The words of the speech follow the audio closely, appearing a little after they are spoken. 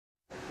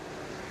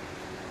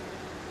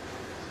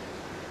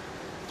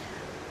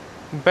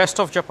Best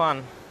of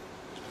Japan,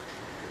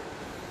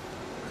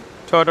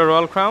 Toyota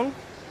Royal Crown,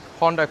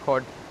 Honda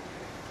Accord.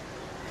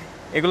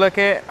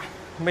 এগুলোকে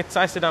mid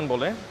size sedan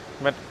বলে,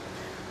 but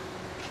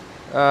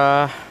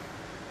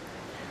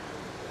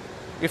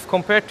if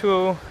compared to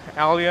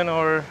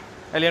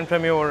Alien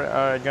Premio or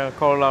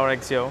Corolla or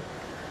Exio,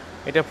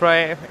 এটা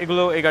প্রায়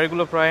এই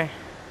গাড়িগুলো প্রায়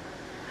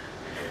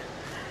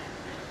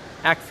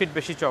 1 ফিট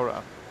বেশি চওড়া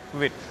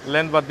উইথ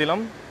লেন্থ বাদ দিলাম।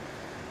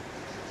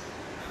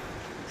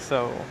 So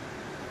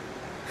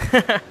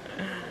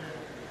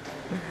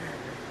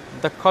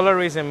the color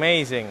is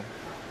amazing.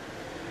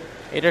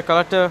 এটার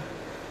কালারটা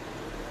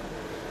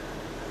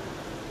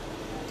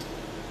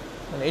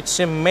it's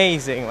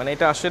amazing, মানে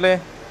এটা আসলে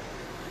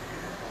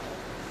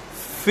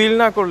ফিল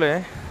না করলে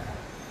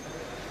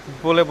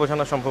বলে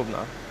বোঝানো সম্ভব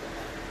না।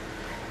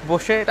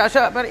 বসে এটা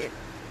আসলে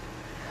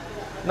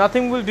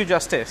nothing will do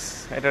justice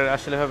এটা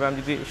আসলে ভাবে আমি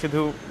যদি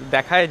শুধু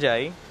দেখায়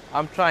যাই,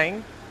 I'm trying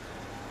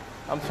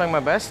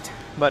my best,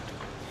 but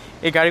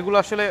এই গাড়িগুলো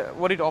আসলে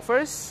what it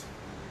offers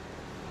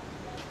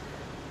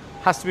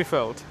has to be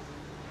felt.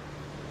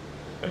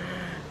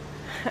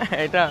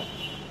 এটা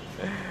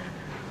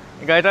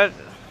গাড়িটার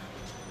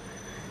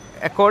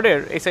অ্যাকর্ডের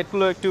এই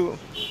সাইডগুলো একটু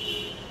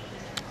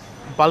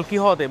বাল্কি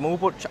হওয়াতে এবং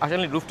উপর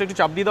আসলে রুফটা একটু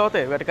চাপ দিয়ে দেওয়াতে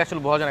এটাকে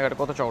আসলে বোঝা যায় না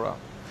এটা কত চওড়া।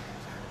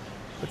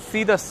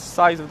 See the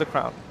size of the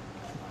crown.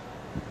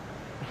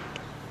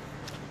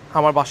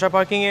 আমার বাসার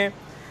পার্কিংয়ে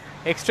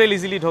এক্সট্রা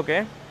ইজিলি ঢোকে,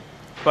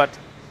 বাট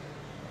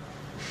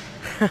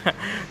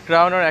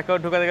ক্রাউন আর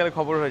অ্যাকর্ড ঢোকাতে গেলে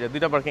খবর হয়ে যায়,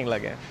 2টা পার্কিং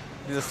লাগে।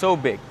 This is so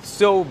big,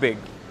 so big.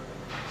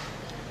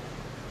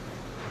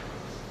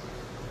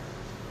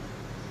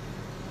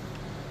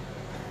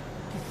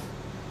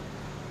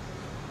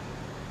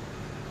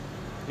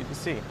 Did you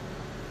see?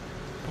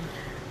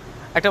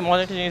 একটা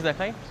মজার একটা জিনিস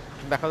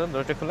দেখা যাবে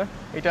দরজা খুলে।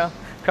 এটা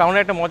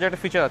ক্রাউনের একটা মজার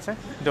একটা ফিচার আছে,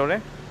 ডোরে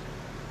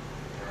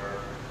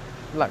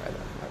লাগায়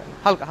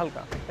হালকা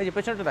হালকা। এই যে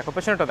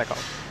পেছনটা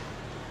দেখাও,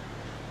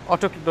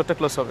 অটো ডোরটা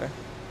ক্লোজ হবে।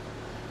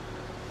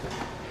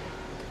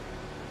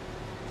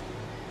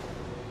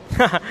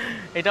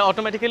 এটা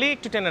অটোমেটিক্যালি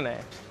একটু টেনে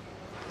নেয়,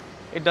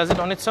 it does it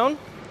on its own.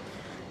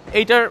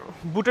 এইটার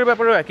বুটের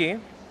ব্যাপারেও একই,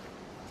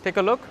 টেক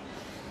আ লুক।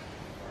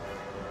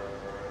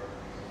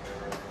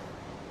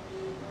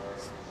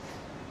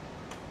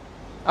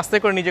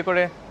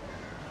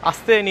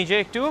 আস্তে নিজে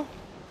একটু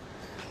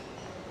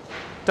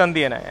টান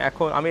দিয়ে নেয়।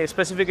 এখন আমি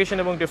স্পেসিফিকেশন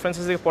এবং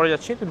ডিফারেন্সেস দিকে পরে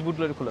যাচ্ছি, তো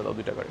বুটগুলো খুলে দাও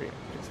 2টা গাড়ি।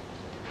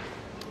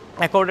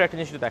 অ্যাকর্ডের একটা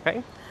জিনিস দেখাই,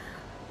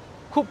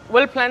 খুব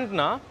ওয়েল প্ল্যান্ড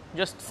না,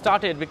 জাস্ট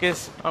স্টার্টেড বিকজ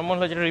আমার মনে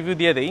হয় যেটা রিভিউ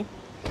দিয়ে দেই।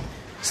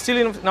 স্টিল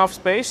ইনাফ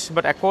স্পেস,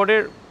 বাট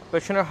অ্যাকর্ডের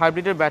পেছনের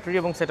হাইব্রিডের ব্যাটারি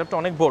এবং সেট আপটা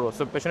অনেক বড়,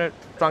 সো পেছনের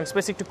ট্রাঙ্ক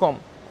স্পেস একটু কম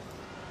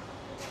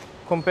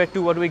compare to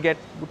what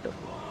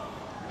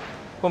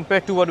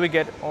we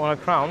get on a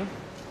crown.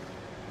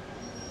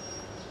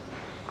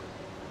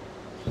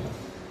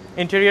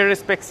 ইন্টেরিয়রের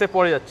স্পেক্সে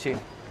পড়ে যাচ্ছি,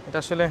 এটা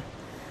আসলে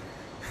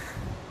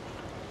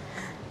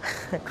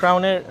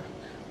ক্রাউনের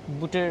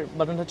বুটের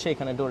বাটন হচ্ছে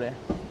এখানে ডোরে।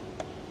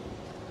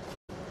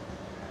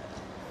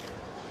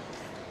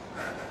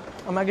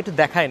 আমি আগে একটু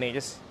দেখাই নেই,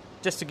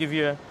 just to give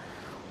you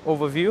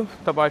overview,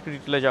 তারপর একটু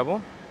ডিটেলে যাব।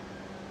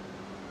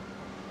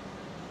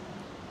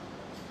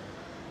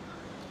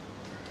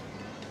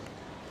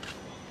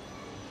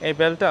 এই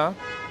বেলটা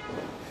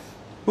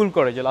পুল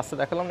করে, যে লাস্টে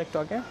দেখালাম একটু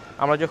আগে,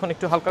 আমরা যখন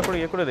একটু হালকা করে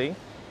করে দিই,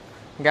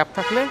 গ্যাপ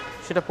থাকলে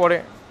সেটা পরে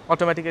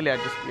অটোমেটিক্যালি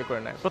অ্যাডজাস্ট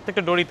করে নেয়।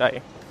 প্রত্যেকটা ডোরই তাই।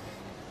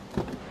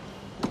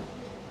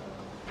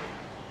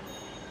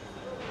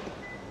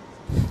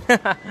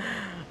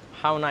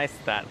 How nice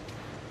that.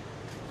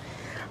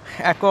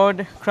 Accord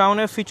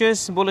ক্রাউনের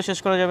features বলে শেষ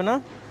করা যাবে না,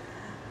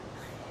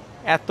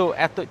 এত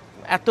এত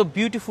এত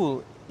beautiful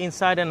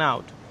inside and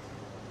out.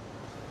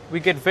 We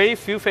get very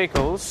few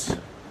vehicles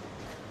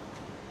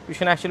which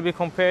can actually be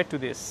compared to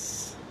this,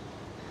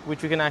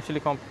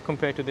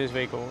 compare to these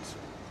vehicles.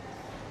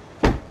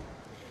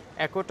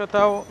 অ্যাকর্ডটা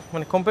তাও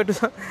মানে কম্পেয়ার টু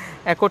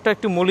অ্যাকর্ডটা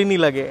একটু মলিনই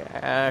লাগে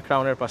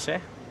ক্রাউনের পাশে,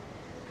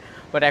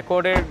 but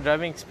অ্যাকর্ডের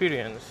driving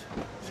experience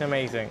it's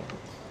amazing.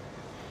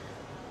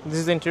 This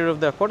is the interior of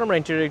the accord. আমরা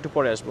interior একটু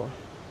পরে আসবো।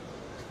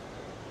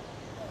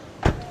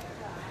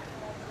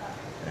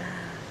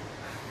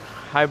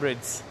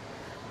 হাইব্রিডস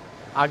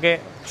আগে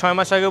 6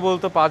 মাস আগে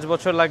বলতো 5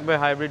 বছর লাগবে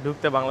হাইব্রিড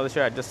ঢুকতে, বাংলাদেশে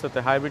অ্যাডজাস্ট হতে।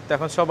 হাইব্রিড তো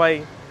এখন সবাই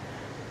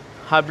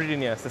হাইব্রিডই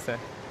নিয়ে আসতেছে,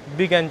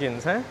 বিগ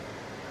এঞ্জিনস। হ্যাঁ,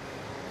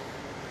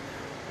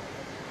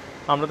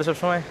 আমরা তো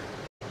সবসময়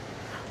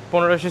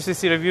 1500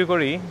 সিসি রিভিউ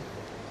করি।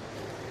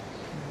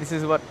 This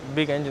is what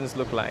big এঞ্জিনস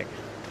look like.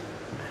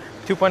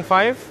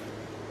 2.5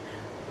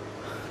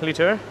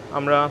 litre,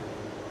 আমরা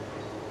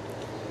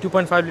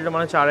 2.5 লিটার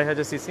মানে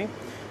 4000 সিসি।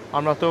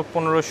 আমরা তো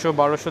 1500,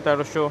 1200,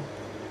 1300,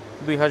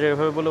 2000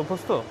 এভাবে বলে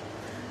অভ্যস্ত।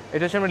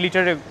 এটা হচ্ছে আমরা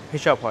লিটারের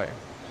হিসাব হয়।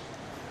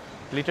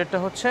 লিটারটা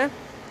হচ্ছে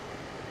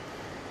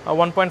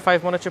 1.5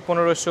 মানে হচ্ছে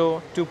 1500,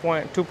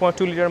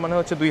 2.2 লিটার মানে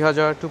হচ্ছে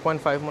 2000,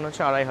 2.5 মানে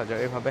হচ্ছে 2500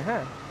 এভাবে।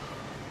 হ্যাঁ,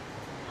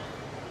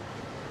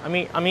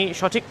 আমি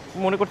সঠিক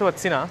মনে করতে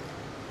পারছি না।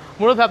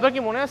 মূলত আপনার কি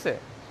মনে আছে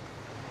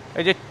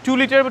এই যে 2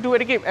 লিটার বা 2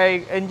 এটা কি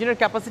ইঞ্জিনের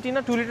ক্যাপাসিটি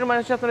না 2 লিটার মানে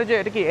হচ্ছে আপনার যে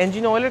এটা কি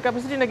ইঞ্জিন অয়েলের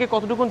ক্যাপাসিটি নাকি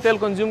কতটুকু তেল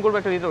কনজিউম করবে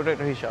একটা লিটার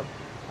ওটা হিসাব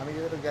আমি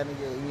যেটা জানি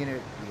যে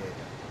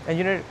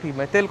ইঞ্জিনের কি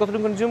মানে তেল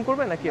কতটুকু কনজিউম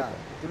করবে নাকি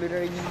 2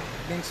 লিটার ইঞ্জিন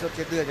মিন্স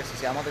হচ্ছে 2000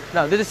 সিসি আমাদের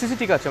না দিস সিসি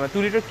ঠিক আছে মানে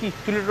 2 লিটার কি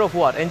 2 litre of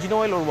what engine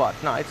oil or what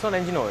না it's not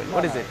engine oil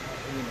what is it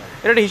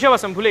এটা একটা হিসাব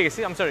আছে আমি ভুলে গেছি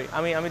আই এম সরি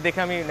আমি দেখে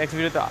আমি নেক্সট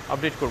ভিডিওতে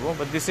আপডেট করব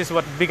but this is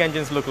what big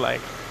engines look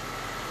like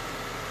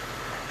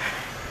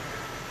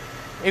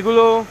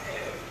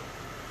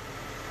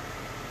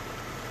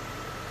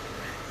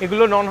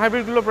এগুলো নন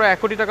হাইব্রিডগুলো প্রায়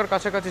 1 কোটি টাকার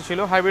কাছাকাছি ছিল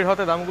হাইব্রিড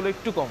হতে দামগুলো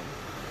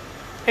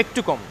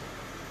একটু কম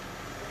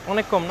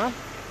অনেক কম না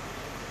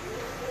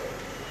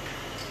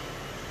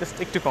জাস্ট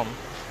একটু কম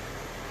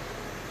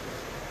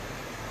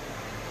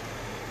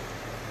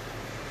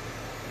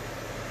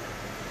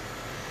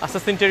আস্তে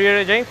আস্তে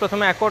ইন্টেরিয়রে যাই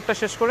প্রথমে অ্যাকর্ডটা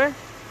শেষ করে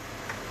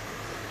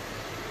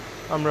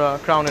আমরা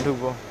ক্রাউনে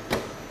ঢুকবো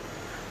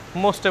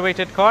মোস্ট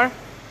অ্যাওয়েটেড কার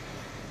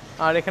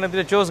আর এখানে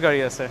দুটো জোস গাড়ি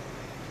আছে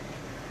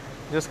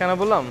জোস কেন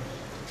বললাম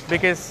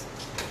বিকজ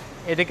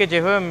এটাকে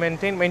যেভাবে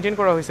মেনটেন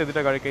করা হয়েছে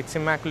দুটো গাড়িকে ইটস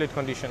ইম্যাকুলেট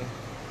কন্ডিশন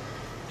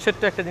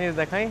ছোট্ট একটা জিনিস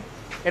দেখাই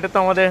এটা তো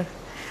আমাদের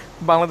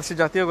বাংলাদেশের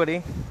জাতীয় গাড়ি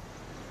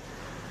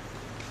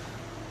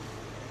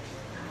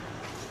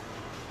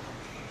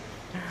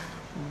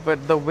but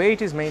the way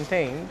it is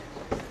maintained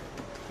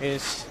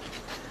is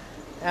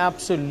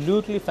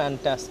absolutely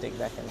fantastic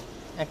দেখেন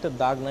একটা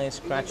দাগ নাই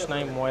স্ক্র্যাচ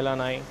নাই ময়লা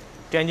নাই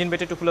ইঞ্জিন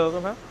বেটে একটু খুলে দাও তো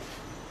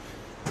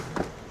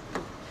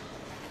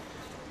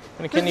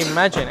মানে ক্যান ইউ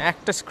ইমাজিন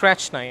একটা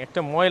স্ক্র্যাচ নাই একটা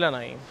ময়লা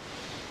নাই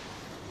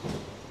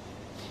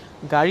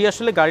গাড়ি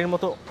আসলে গাড়ির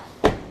মতো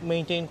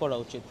মেইনটেইন করা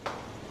উচিত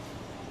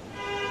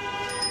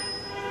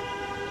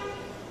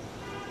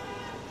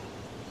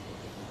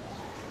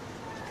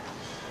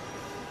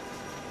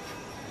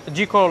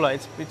জি করোলা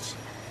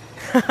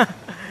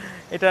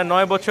এটা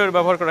 9 বছর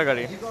ব্যবহার করা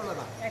গাড়ি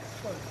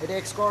এটা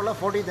X Corolla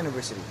 40th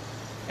anniversary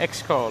X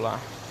Corolla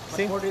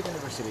see 40th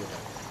anniversary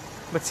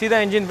but see the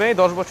engine bay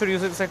 10 বছর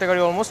ইউজ হয়েছে একটা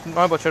গাড়ি অলমোস্ট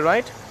 9 বছর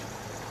right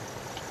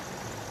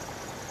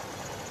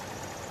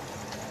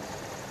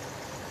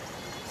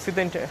see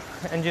the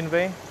engine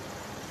bay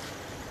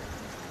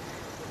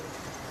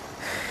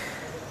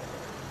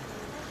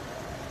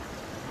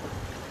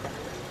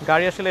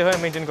গাড়ি আসলে এভাবে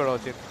মেইনটেইন করা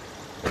উচিত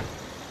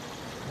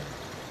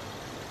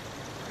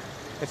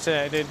এটা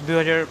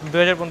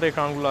 2000 পর্যন্ত এই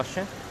ক্রাউনগুলো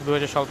আসছে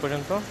 2000 সাল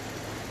পর্যন্ত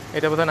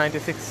এটা বোধহয়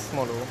 96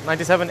 মডেল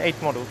 97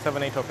 8 মডেল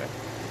 78 হবে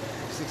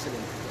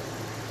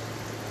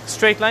 6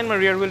 স্ট্রেট লাইন মানে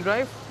রিয়ার হুইল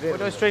ড্রাইভ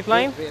ওটা স্ট্রেট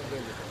লাইন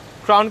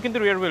ক্রাউন কিন্তু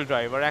রিয়ার হুইল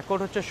ড্রাইভ আর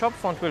অ্যাকর্ড হচ্ছে সব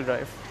ফ্রন্ট হুইল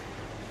ড্রাইভ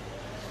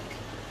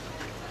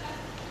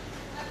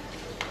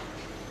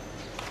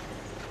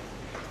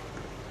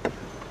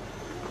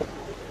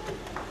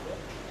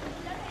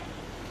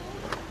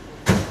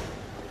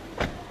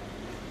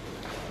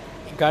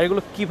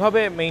গাড়িগুলো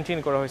কিভাবে মেইনটেইন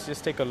করা হয়েছে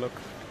just take a look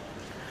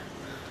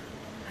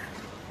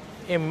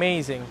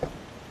amazing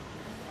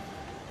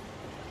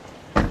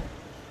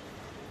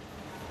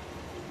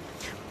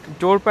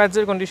door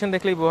প্যাডসের condition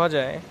দেখলেই বোঝা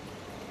যায়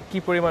কি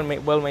পরিমাণ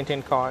ওয়েল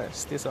মেইনটেইন কার্স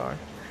দিস আর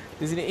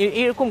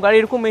এরকম গাড়ি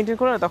এরকম মেইনটেইন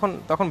করে না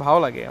তখন ভালো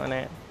লাগে মানে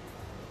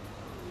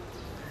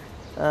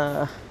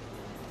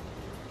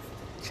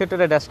সেটা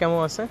ড্যাশ ক্যামও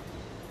আছে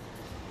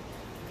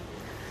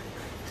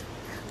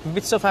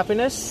বিটস অফ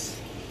হ্যাপিনেস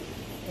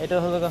এটা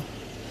হলো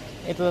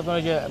আপনার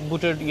যে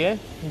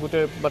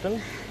বুটের বাটন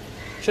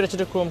ছোটো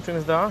ছোটো ক্রোম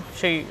ট্রিমস দেওয়া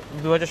সেই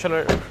 2000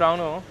 সালের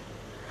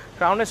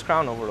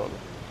ক্রাউন ওভারঅল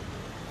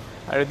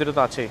আর এই দুটো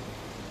তো আছেই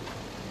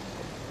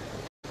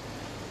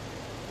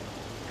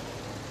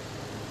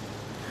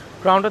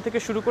ক্রাউনটা থেকে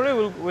শুরু করে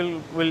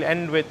উইল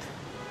এন্ড উইথ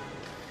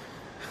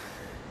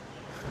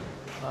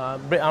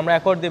আমরা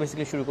অ্যাকর্ড দিয়ে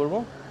বেসিক্যালি শুরু করবো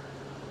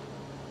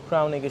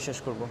ক্রাউনে গিয়ে শেষ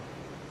করবো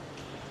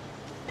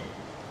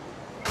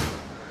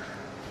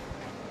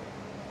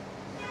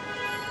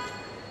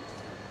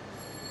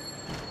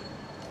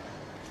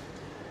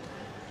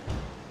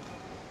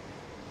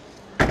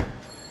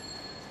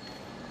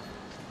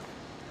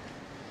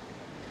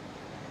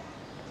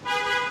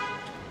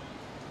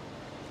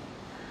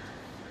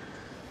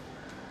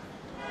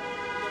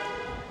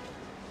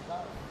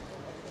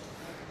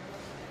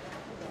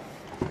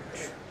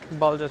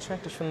bulge আছে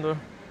একটা সুন্দর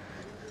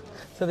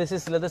so this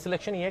is leather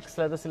selection EX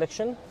leather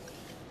selection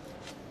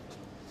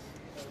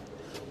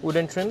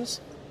wooden trims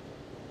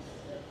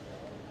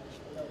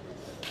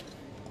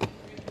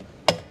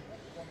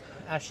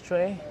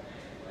ashtray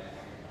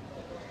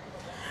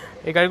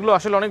এই গাড়িগুলো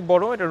আসলে অনেক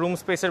বড় এটা রুম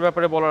স্পেসের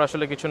ব্যাপারে বলার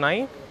আসলে কিছু নাই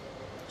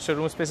সো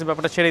রুম স্পেসের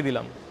ব্যাপারটা ছেড়ে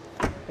দিলাম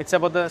it's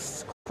about the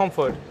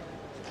comfort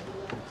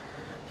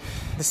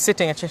the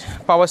sitting আছে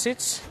power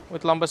seats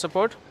with lumbar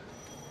support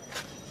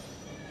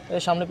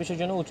সামনে পিছের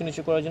জন্য উঁচু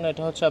নিচু করার জন্য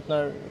এটা হচ্ছে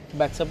আপনার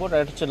ব্যাক সাপোর্ট আর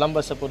এটা হচ্ছে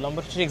লাম্বার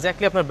হচ্ছে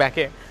এক্স্যাক্টলি আপনার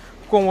ব্যাকে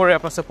কোমরে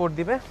আপনার সাপোর্ট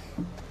দিবে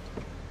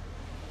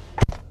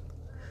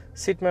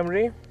সিট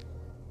মেমরি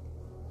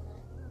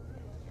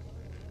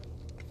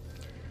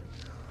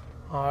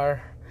আর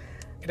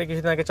এটা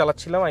কিছুদিন আগে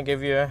চালাচ্ছিলাম I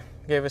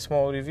gave a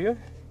small review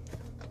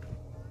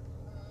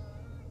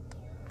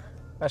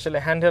আসলে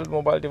হ্যান্ডহেল্ড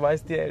মোবাইল ডিভাইস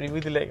দিয়ে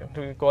রিভিউ দিলে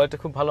কোয়ালিটি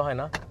খুব ভালো হয়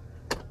না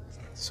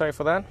সরি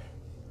ফর দ্যাট।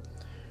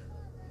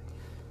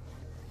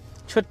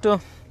 ছোট্ট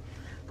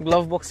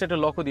গ্লাভ বক্সে একটা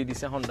লকও দিয়ে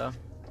দিছে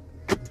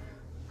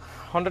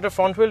হন্ডাটা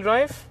ফ্রন্ট হুইল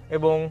ড্রাইভ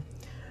এবং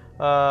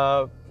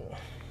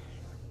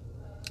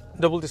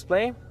ডাবল ডিসপ্লে।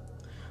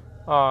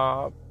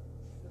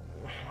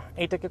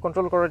 এইটাকে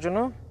কন্ট্রোল করার জন্য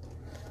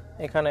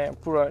এখানে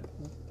পুরো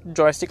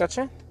জয়স্টিক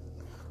আছে।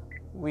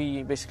 We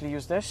basically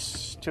use this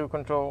to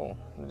control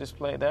the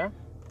display there.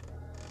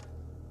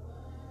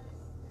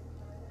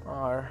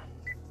 আর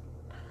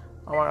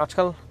আমার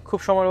আজকাল খুব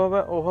সময়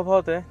অভাব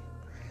হওয়াতে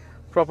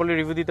প্রপারলি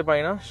রিভিউ দিতে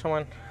পারি না,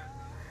 সময়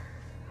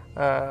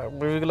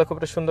রিভিউগুলো খুব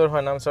একটা সুন্দর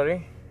হয় না। আমি সরি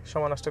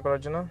সময় নষ্ট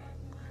করার জন্য।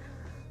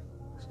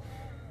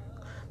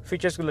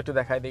 ফিচার্সগুলো একটু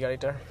দেখাই দিই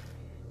গাড়িটার।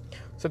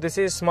 So this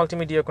is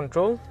multimedia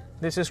control,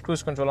 this is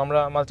cruise control. আমরা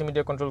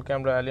মাল্টিমিডিয়া কন্ট্রোলকে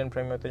আমরা অ্যালিয়ান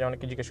প্রেমিয়াতে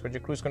অনেকে জিজ্ঞেস করি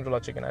যে ক্রুজ কন্ট্রোল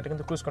আছে কিনা। এটা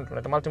কিন্তু ক্রুজ কন্ট্রোল,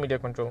 এটা মাল্টিমিডিয়া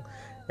কন্ট্রোল।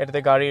 এটাতে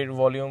গাড়ির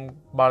ভলিউম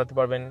বাড়াতে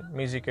পারবেন,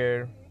 মিউজিকের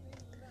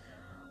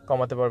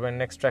কমাতে পারবেন,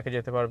 নেক্সট ট্র্যাকে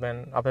যেতে পারবেন,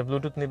 আপনি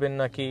ব্লুটুথ নেবেন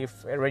নাকি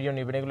রেডিও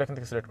নেবেন, এগুলো এখান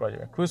থেকে সিলেক্ট করা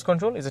যাবে। Cruise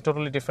control is a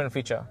totally different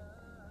feature.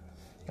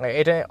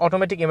 এটা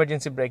অটোমেটিক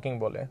ইমার্জেন্সি ব্রেকিং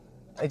বলে।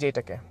 এই যে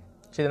এটাকে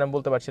সেদিন আমি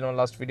বলতে পারছিলাম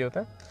লাস্ট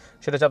ভিডিওতে,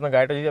 সেটা হচ্ছে আপনার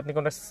গাড়িটা যদি আপনি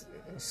কোনটা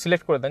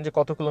সিলেক্ট করে দেন যে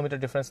কত কিলোমিটার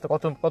ডিফারেন্স,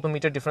 কত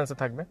মিটার ডিফারেন্সে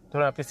থাকবে,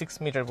 ধরুন আপনি 6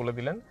 মিটার বলে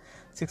দিলেন,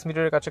 6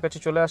 মিটারের কাছাকাছি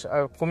চলে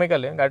কমে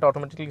গেলে গাড়িটা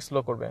অটোমেটিকলি স্লো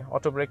করবে,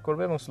 অটো ব্রেক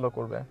করবে এবং স্লো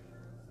করবে।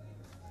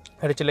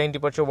 এটা হচ্ছে লেন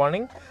ডিপার্চার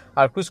ওয়ার্নিং।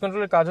 আর ক্রুজ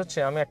কন্ট্রোলের কাজ হচ্ছে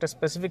আমি একটা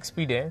স্পেসিফিক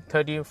স্পিডে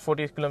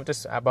 30-40 কিলোমিটার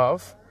অ্যাবাভ,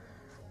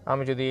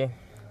 আমি যদি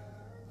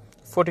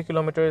 40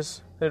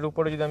 কিলোমিটারের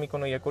উপরে যদি আমি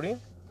কোনো করি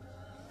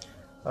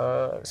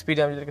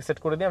স্পিডে আমি যদি সেট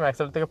করে দিই, আমি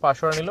অ্যাক্সেলেটর থেকে পাশ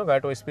করে নিল,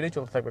 গাড়িটা ওই স্পিডেই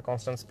চলতে থাকবে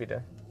কনস্ট্যান্ট স্পিডে।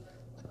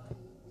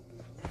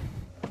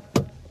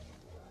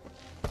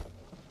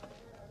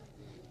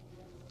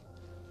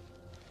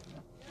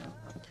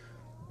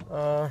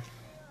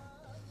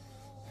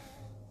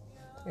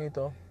 এই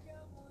তো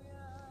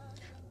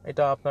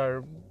এটা আপনার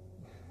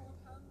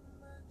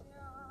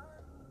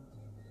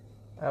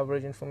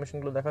অ্যাভারেজ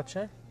ইনফরমেশনগুলো দেখাচ্ছে।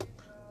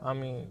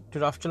 আমি একটু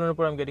রাফ চালানোর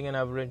পর আমি getting an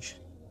average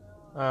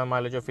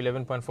mileage of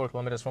 11.4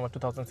 kilometers from a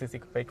 2000cc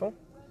vehicle,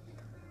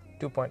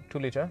 2.2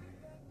 liter.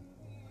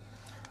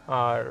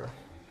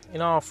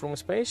 Enough room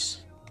space.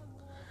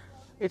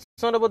 It's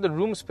not about the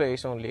room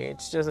space only,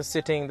 it's just the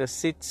sitting, the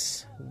seats,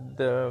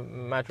 the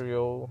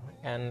material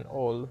and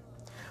all.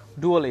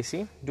 Dual AC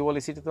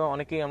তো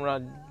অনেকেই আমরা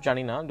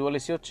জানি না। Dual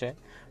AC হচ্ছে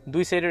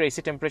দুই সাইডের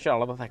AC temperature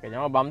আলাদা থাকে।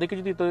 যেমন বাম দিকে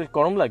যদি তো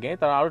গরম লাগে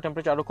তার আরও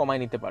টেম্পারেচার আরও কমায়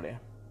নিতে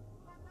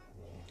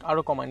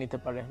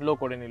পারে, লো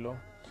করে নিল,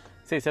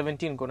 সেই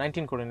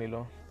 19 করে নিল।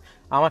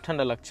 আমার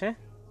ঠান্ডা লাগছে,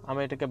 আমি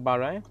এটাকে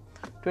বাড়ায়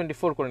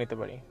 24 করে নিতে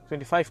পারি,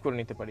 25 করে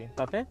নিতে পারি।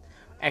 তাতে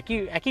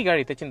একই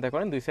গাড়িতে চিন্তা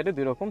করেন দুই সাইডে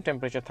দুই রকম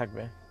টেম্পারেচার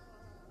থাকবে।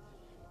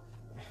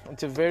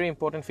 It's a very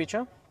important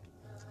feature.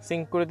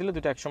 Sync করে দিলে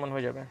দুটো এক সমান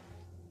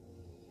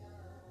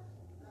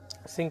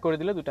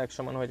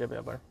হয়ে যাবে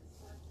আবার।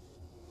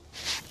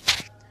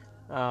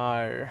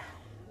 আর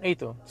এই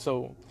তো সো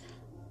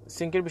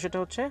সিঙ্কের বিষয়টা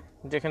হচ্ছে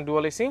যেখানে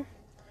ডুয়াল এসি,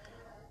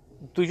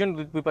 দুইজন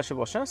দুই পাশে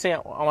বসা, সে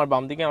আমার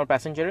বাম দিকে আমার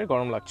প্যাসেঞ্জারের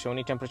গরম লাগছে,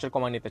 উনি টেম্পারেচার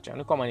কমায় নিতে চায়,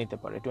 উনি কমায় নিতে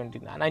পারে,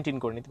 19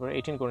 করে নিতে পারে,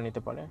 18 করে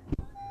নিতে পারে।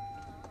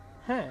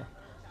 হ্যাঁ,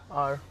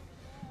 আর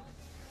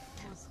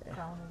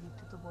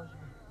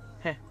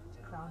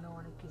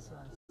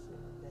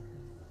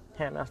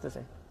হ্যাঁ আমি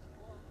আসতেছি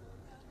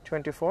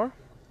 24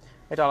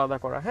 এটা আলাদা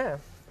করা। হ্যাঁ,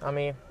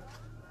 আমি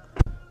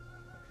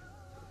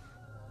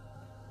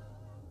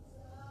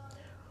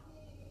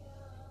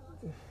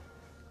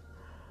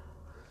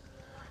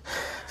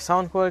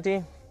sound quality,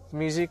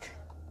 music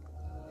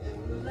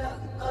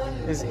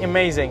is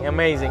amazing.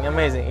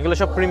 এগুলো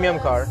সব প্রিমিয়াম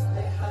কার।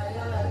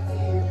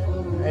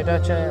 এটা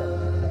হচ্ছে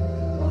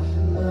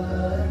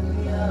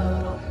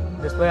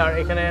ডিসপ্লে। আর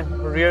এখানে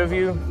রিয়ার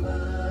ভিউ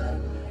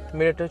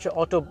মিররটা হচ্ছে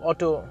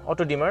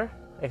অটো ডিমার।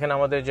 এখানে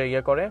আমাদের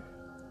যে করে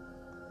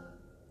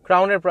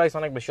ক্রাউনের প্রাইস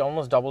অনেক বেশি,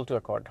 almost double two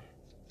accord,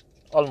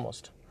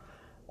 almost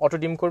auto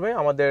ডিম করবে,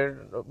 আমাদের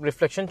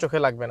রিফ্লেকশন চোখে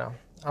লাগবে না।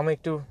 আমি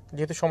একটু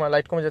যেহেতু সময়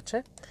লাইট কমে যাচ্ছে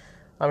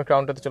আমি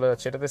ক্রাউনটাতে চলে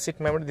যাচ্ছি। এটাতে সিট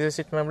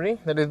মেমোরি,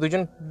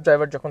 দুজন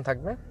ড্রাইভার যখন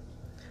থাকবে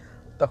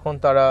তখন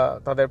তারা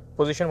তাদের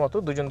পজিশন মতো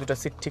দুটা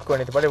সিট ঠিক করে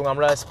নিতে পারে। এবং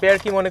আমরা স্পেয়ার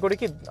কি মনে করি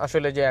কি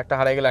আসলে যে একটা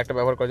হারাই গেলে একটা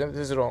ব্যবহার করা যায়,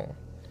 this is wrong.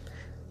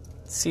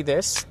 C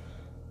this,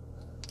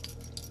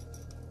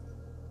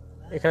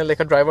 এখানে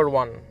লেখা ড্রাইভার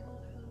 1।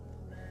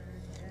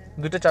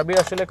 দুটো চাবি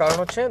আসলে কারণ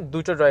হচ্ছে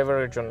দুটো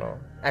ড্রাইভারের জন্য,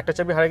 একটা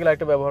চাবি হারিয়ে গেলে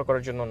একটা ব্যবহার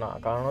করার জন্য না।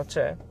 কারণ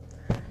হচ্ছে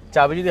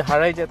চাবি যদি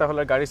হারাই যায়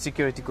তাহলে গাড়ির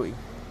সিকিউরিটি কই।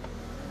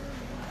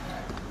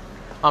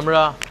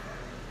 আমরা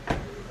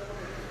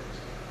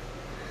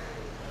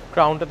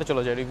ক্রাউনটাতে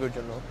চলে যাই রিভিউর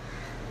জন্য।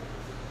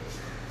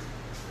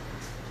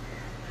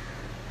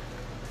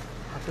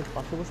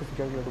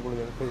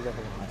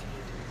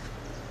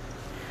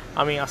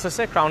 আমি আস্তে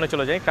আস্তে ক্রাউনে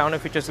চলে যাই,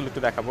 ক্রাউনের ফিচার্সগুলো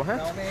একটু দেখাবো। হ্যাঁ,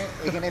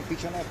 এখানে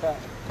পিছনে একটা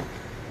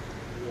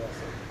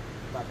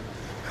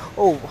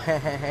ও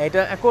হ্যাঁ,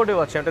 এটা অ্যাকর্ডেও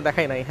আছে, এটা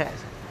দেখাই নাই। হ্যাঁ,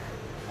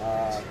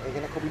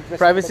 এখানে খুব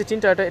ইন্টারেস্টিং প্রাইভেসি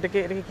চিন্তা, এটাকে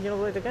কি জানো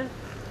বলে, এটাকে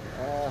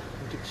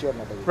ঠিক শিওর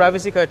না,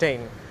 privacy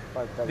curtain,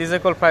 this are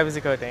called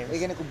privacy curtain.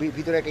 এখানে খুব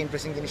ভিতরে একটা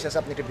ইন্টারেস্টিং জিনিস আছে,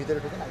 আপনি এটা ভিতরে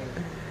ঢুকেন, আমি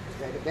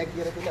ব্যাক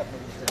গিয়ারে দিলে আপনি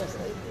বুঝতে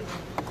পারছেন।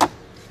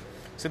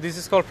 So this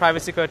is called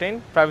privacy curtain,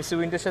 privacy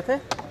উইন্ডোর সাথে।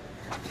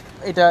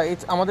 এটা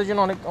আমাদের জন্য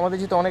অনেক, আমাদের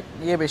যেহেতু অনেক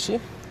বেশি।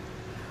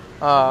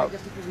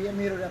 জাস্ট একটু রিয়ার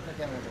মিররে আপনার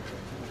ক্যামেরা দেখতে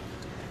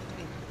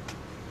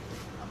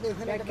আপনি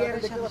এখানে একটা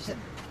কার্টুন দেখতে পাচ্ছেন?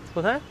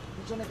 কোথায়?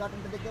 পিছনে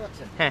কার্টুনটা দেখতে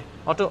পাচ্ছেন? হ্যাঁ,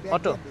 অটো।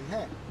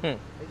 হ্যাঁ, হুম,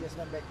 এই যে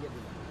স্ল্যাম ব্যাক গিয়ার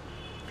দিলাম।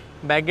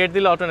 ব্যাক গেট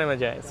দিলে অটো নেমে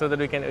যায়, সো দ্যাট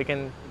উই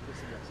ক্যান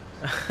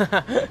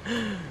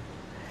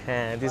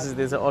হ্যাঁ,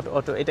 দিস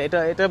অটো।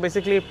 এটা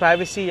বেসিক্যালি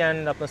প্রাইভেসি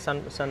অ্যান্ড আপনার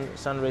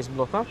সান রেজ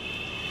ব্লকার।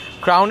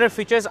 ক্রাউনের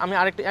ফিচার্স আমি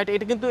আরেকটা,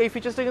 এটা কিন্তু এই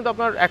ফিচার্সটা কিন্তু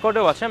আপনার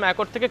অ্যাকর্ডেও আছে। আমি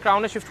অ্যাকর্ড থেকে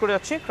ক্রাউনে শিফট করে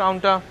যাচ্ছি,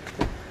 ক্রাউনটা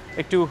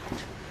একটু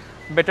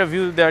বেটার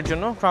ভিউ দেওয়ার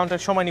জন্য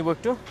ক্রাউনটার সময় নিব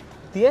একটু,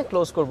 দিয়ে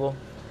ক্লোজ করব।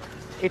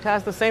 It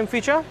has the same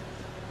feature.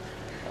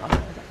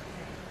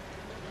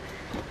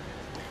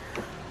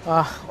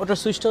 ওটার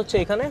সুইচটা হচ্ছে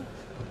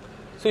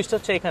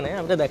এখানে,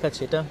 আমি তো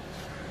দেখাচ্ছি। এটা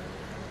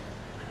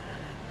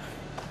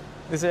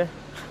দিছে,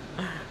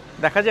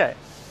 দেখা যায়।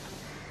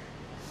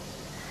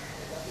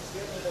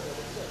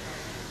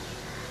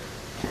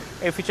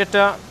 এই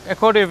ফিচারটা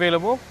অ্যাকর্ডে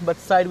অ্যাভেলেবল, বাট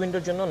সাইড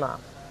উইন্ডোর জন্য না।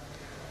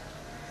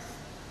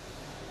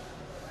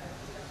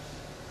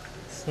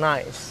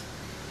 নাইস,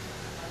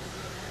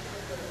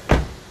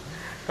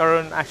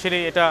 কারণ অ্যাকচুয়ালি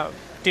এটা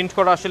টিন্ট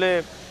করা আসলে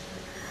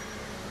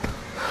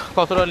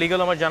কতটা লিগাল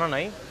আমার জানা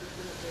নাই।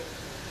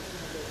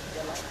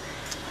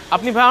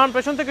 আপনি ভাই আমার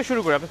পেছন থেকে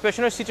শুরু করে, আপনি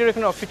পেছনের সিটের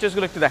এখানে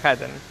ফিচার্সগুলো একটু দেখায়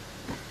দেন।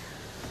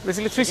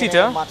 বেসিক্যালি 3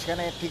 সিটার,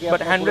 মাঝখানে ঠিক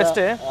বাট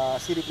হ্যান্ডরেস্টে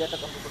সিডি প্লেটটা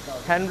কন্ট্রোল করতে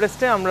হবে।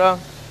 হ্যান্ডরেস্টে আমরা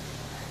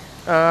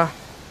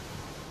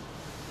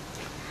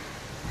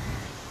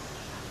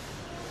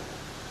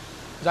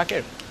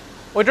জাকের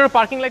ওইটার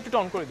পার্কিং লাইটটা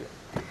অন করে দিও।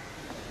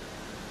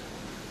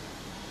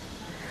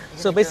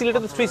 সো বেসিক্যালি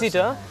এটা তো 3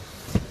 seater,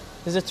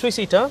 this is 3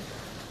 seater,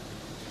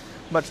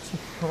 but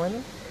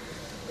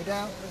এটা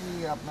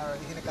আপনার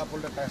এখানে কাপ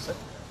হোল্ডারটা আছে,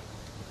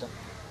 এটা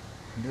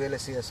ডুয়েল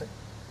এসি আছে।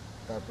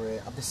 তারপরে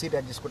আপনি সিট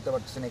অ্যাডজাস্ট করতে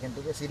পারতেছেন, এখান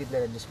থেকে সিডি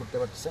প্লেয়ার অ্যাডজাস্ট করতে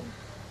পারতেছেন।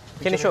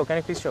 Can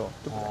you please show?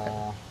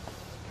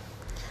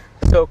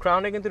 So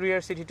ক্রাউনে কিন্তু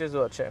রিয়ার সিট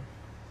হিটারসও আছে।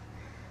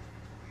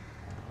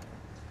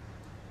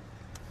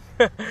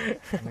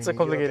 It's so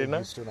complicated, না?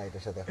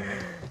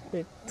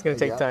 It's gonna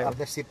take time.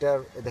 আপনার সিটটা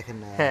দেখেন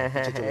না? হ্যাঁ,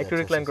 একটু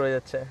রিক্লাইন করে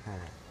যাচ্ছে।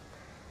 হ্যাঁ,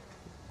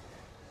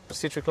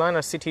 সিট রিক্লাইন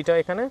আর সিট হিটার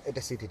এখানে,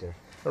 এটা সিট হিটার,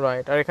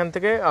 রাইট। আর এখান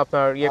থেকে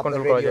আপনার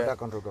কন্ট্রোল করা যায়,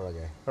 কন্ট্রোল করা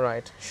যায়,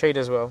 রাইট। Shade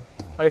as well.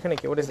 আর এখানে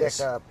কি, what is this?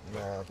 একটা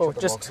ছোট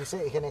বক্স আছে,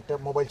 এখানে একটা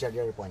মোবাইল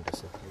চার্জারের পয়েন্ট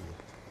আছে।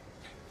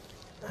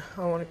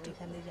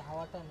 এখানে যে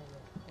হাওয়াটা নেবে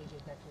এই যে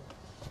ব্যাটারি।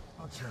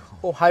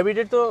 ও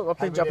হাইব্রিডের তো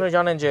আপনি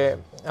জানেন যে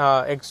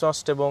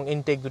এক্সস্ট এবং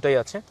ইনটেক দুটাই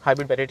আছে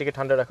হাইব্রিড ব্যাটারিটাকে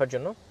ঠান্ডা রাখার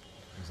জন্য।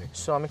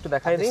 সো আমি একটু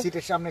দেখাই দিই।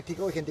 সিটের সামনে ঠিক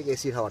ওইখান থেকে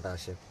এসির হাওয়াটা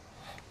আসে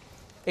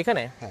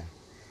এখানে, হ্যাঁ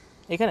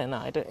এখানে না,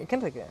 এটা এখান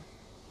থেকে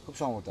খুব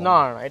সম্ভবত না,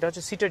 এটা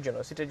হচ্ছে সিটের জন্য।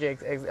 সিটের যে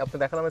আপনি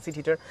দেখালাম সিট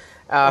হিটার,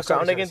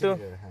 ক্রাউনে কিন্তু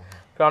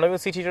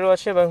সিট হিটারও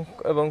আছে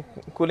এবং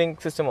কুলিং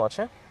সিস্টেমও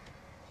আছে।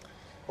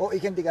 ও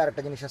এখান থেকে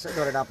আরেকটা জিনিস আছে,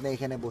 ধরেন আপনি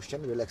এখানে বসছেন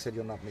রিল্যাক্সের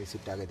জন্য, আপনি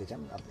সিটটা আগাইতে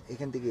চান, আপনি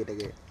এখান থেকে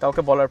এটাকে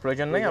কাউকে বলার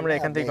প্রয়োজন নেই, আমরা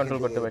এখান থেকে কন্ট্রোল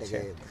করতে পারছি।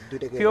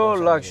 পিওর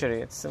লাক্সারি,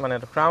 মানে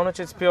ক্রাউন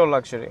হচ্ছে পিওর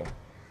লাক্সারি।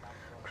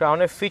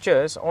 ক্রাউনের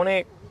ফিচার্স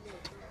অনেক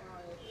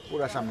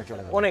পুরো সামনে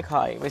চলে যাবে, অনেক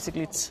হাই।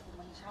 Basically it's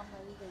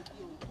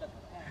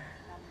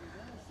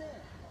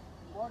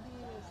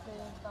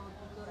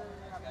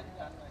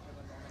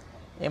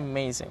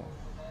amazing.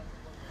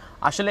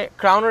 আসলে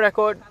ক্রাউনের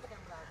রেকর্ড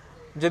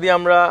যদি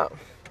আমরা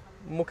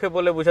মুখে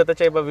বলে বোঝাতে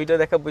চাই বা ভিডিও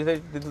দেখা বুঝতে,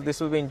 দিস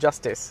উইল বি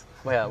ইনজাস্টিস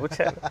ভাইয়া,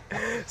 বুঝছেন?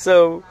 So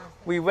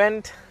we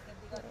went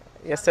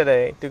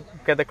yesterday to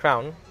get the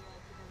crown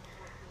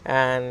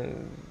and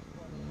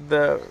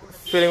the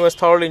feeling was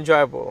thoroughly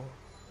enjoyable.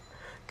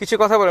 কিছু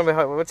কথা বলেন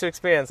ভাই, what's your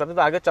experience? আপনি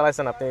তো আগে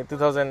চালাইছেন, আপনি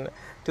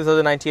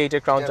 2098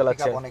 এর ক্রাউন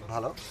চালাচ্ছেন। অনেক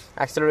ভালো,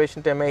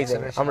 অ্যাক্সেলারেশনটা অ্যামেজিং।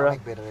 আমরা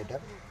অনেক বেটার, এটা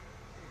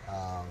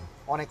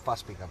অনেক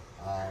ফাস্ট পিকআপ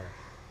আর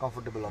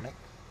কমফোর্টেবল, অনেক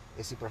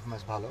এসি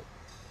পারফরম্যান্স ভালো।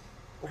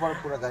 ওভার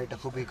পুরো গাড়িটা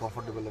খুবই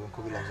কমফোর্টেবল এবং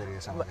খুবই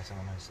লাক্সারিয়াস আমার কাছে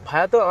মনে হয়েছে।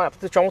 ভাইয়া তো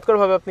আপনি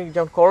চমৎকারভাবে, আপনি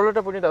যেমন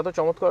করলাটা পর্যন্ত এত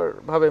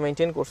চমৎকারভাবে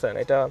মেনটেন করছেন,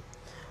 এটা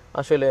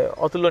আসলে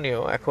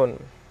অতুলনীয়। এখন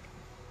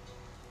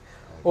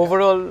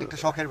ওভারঅল একটা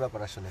শখের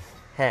ব্যাপার আসলে।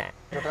 হ্যাঁ,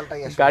 টোটালটাই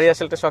গাড়ি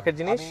আসলে একটা শখের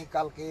জিনিস। আমি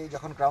কালকে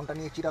যখন ক্রাউনটা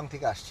নিয়ে চিরাং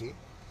থেকে আসছি,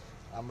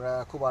 আমরা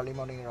খুব আর্লি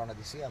মর্নিং এ রওনা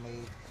দিছি। আমি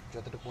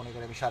যতটুকু মনে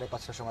করি আমি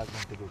 5:30টার সময়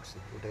ঘুম থেকে উঠছি,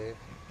 উঠে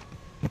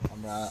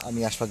আমি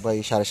আশফাক ভাই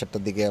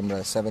 7:30টার দিকে আমরা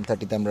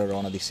 7:30-তে আমরা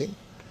রওনা দিছি।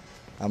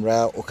 আমরা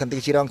ওখান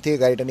থেকে চিরাং থেকে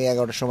গাড়িটা নিয়ে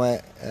 11টার সময়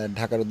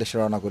ঢাকার উদ্দেশ্যে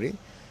রওনা করি।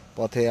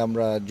 পথে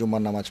আমরা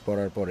জুম্মার নামাজ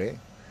পড়ার পরে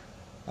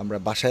আমরা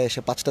বাসায়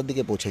এসে 5টার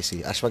দিকে পৌঁছেছি।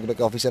 আশফাক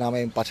ভাইকে অফিসে নামে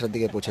আমি 5টার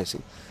দিকে পৌঁছেছি।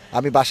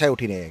 আমি বাসায়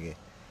উঠি নাই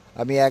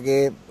আমি আগে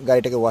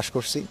গাড়িটাকে ওয়াশ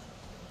করছি,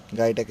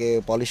 গাড়িটাকে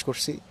পলিশ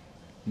করছি,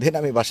 দেন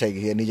আমি বাসায়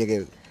গিয়ে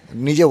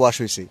নিজে ওয়াশ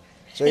হইছি।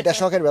 সো এটা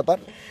শখের ব্যাপার,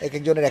 এক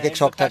একজনের এক এক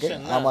শখ থাকে।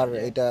 আমার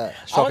এটা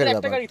শখের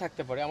ব্যাপার। একটা গাড়ি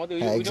থাকতে পারে, আমাদের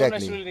we don't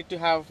necessarily need to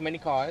have many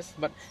curse,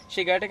 but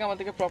সেই গাড়িটাকে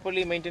আমাদেরকে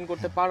প্রপারলি মেইনটেইন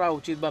করতে পারা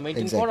উচিত বা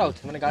মেইনটেইন করা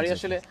উচিত। মানে গাড়ি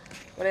আসলে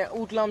মানে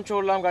উঠলাম,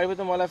 চড়লাম, গাড়ির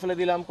ভিতরে ময়লা ফেলে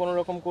দিলাম, কোনো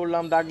রকম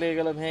করলাম, দাগ লেগে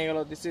গেল, ভেঙে গেল,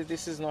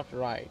 দিস ইজ নট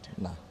রাইট।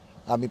 না,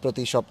 আমি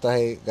প্রতি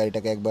সপ্তাহে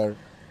গাড়িটাকে একবার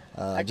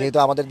যেহেতু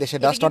আমাদের দেশে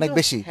ডাস্ট অনেক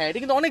বেশি। হ্যাঁ, এটা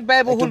কিন্তু অনেক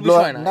ব্যয়বহুল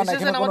বিষয় না,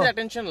 এটা আমাদের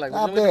অ্যাটেনশন লাগবে।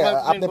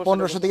 আপনি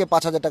 1500 থেকে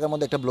 5000 টাকার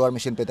মধ্যে একটা ব্লোয়ার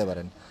মেশিন পেতে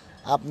পারেন,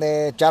 আপনি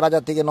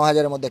 4000 থেকে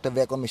 9000 এর মধ্যে একটা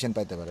ভ্যাকুয়াম মেশিন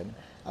পেতে পারেন।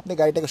 আপনি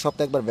গাড়িটাকে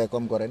সপ্তাহে একবার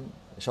ভ্যাকুয়াম করেন,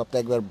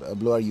 সপ্তাহে একবার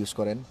ব্লোয়ার ইউজ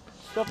করেন,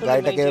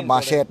 গাড়িটাকে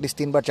মাসে অ্যাটলিস্ট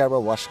 3 বার 4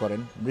 বার ওয়াশ করেন।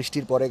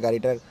 বৃষ্টির পরে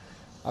গাড়িটার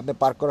আপনি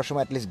পার্ক করার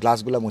সময় অ্যাটলিস্ট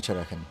গ্লাসগুলো মুছে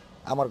রাখেন।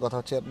 আমার কথা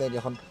হচ্ছে আপনি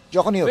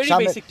যখনই হোক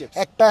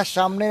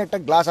সামনে একটা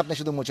গ্লাস আপনি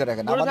শুধু মুছে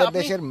রাখেন। আমাদের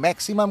দেশের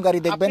ম্যাক্সিমাম গাড়ি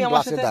দেখবেন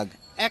গ্লাসের দাগ।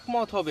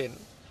 একমত হবেন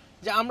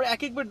যে আমরা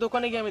একবার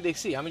দোকানে গিয়ে আমি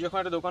দেখছি, আমি যখন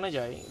একটা দোকানে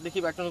যাই দেখি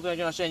একটা নতুন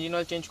একজন আসছে ইঞ্জিন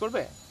অয়েল চেঞ্জ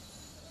করবে,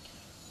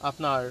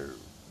 আপনার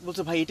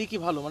বলছে ভাই এটা কি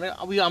ভালো, মানে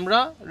আমরা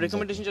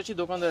রেকমেন্ডেশন চাচ্ছি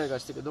দোকানদারের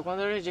কাছ থেকে,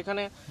 দোকানদারের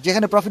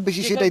যেখানে প্রফিট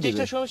বেশি সেটাই দিবে।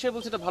 সে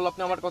বলছে এটা ভালো,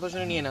 আপনি আমার কথা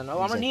শুনে নিয়ে নেন,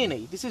 আমরা নিয়ে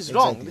নেই। This is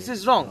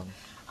wrong.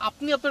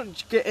 আপনি আপনার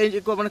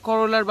মানে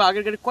করোলার বা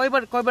আগের গাড়ি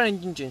কয়বার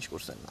ইঞ্জিন চেঞ্জ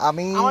করছেন?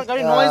 আমি আমার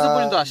গাড়ি নয়েজও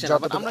পর্যন্ত আসে না।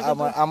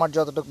 আমার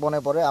যতটুকু মনে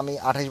পড়ে আমি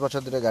 28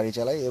 বছর ধরে গাড়ি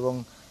চালাই এবং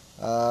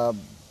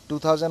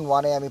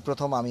 2001-এ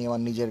আমি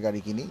আমার নিজের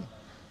গাড়ি কিনি।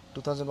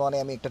 2001-এ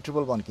আমি একটা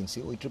 111 কিনছি।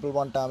 ওই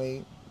 111টা আমি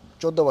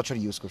 14 বছর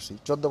ইউজ করছি।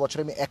 14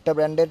 বছরে আমি একটা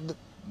ব্র্যান্ডের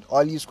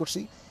অয়েল ইউজ করছি,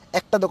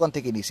 একটা দোকান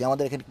থেকে নিয়েছি।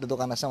 আমাদের এখানে একটা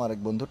দোকান আছে, আমার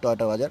এক বন্ধু,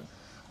 টয়োটা বাজার,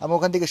 আমি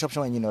ওখান থেকে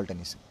সবসময় ইঞ্জিন অয়েলটা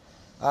নিয়েছি।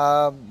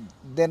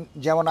 দেন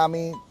যেমন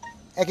আমি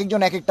এক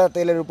একজন এক একটা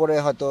তেলের উপরে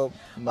হয়তো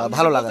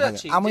ভালো লাগা থাকে,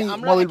 আমি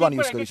মোবিল বন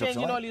ইউজ করি সবসময়।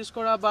 ইঞ্জিন অয়েল ইউজ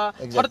করা বা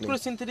হঠাৎ করে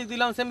সিনথেটিক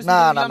দিলাম,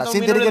 না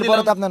সিনথেটিকের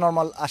পরে তো আপনি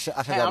নরমাল আসা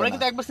যাবে। আমরা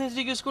কিন্তু একবার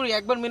সিনথেটিক ইউজ করি,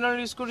 একবার মিনারেল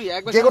ইউজ করি,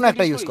 একবার যেকোনো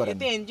একটা ইউজ করেন,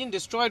 এতে ইঞ্জিন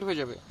ডিস্ট্রয়েড হয়ে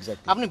যাবে।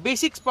 আপনি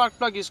বেসিক স্পার্ক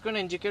প্লাগ ইউজ করেন,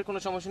 এনজিকের কোনো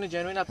সমস্যা নেই,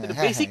 জেনুইন আপনি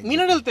বেসিক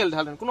মিনারেল তেল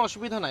ঢালেন, কোনো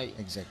অসুবিধা নাই।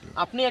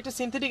 আপনি একটা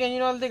সিনথেটিক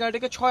ইঞ্জিন অয়েল দিয়ে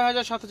গাড়িটাকে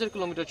 6000-7000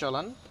 কিলোমিটার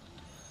চালান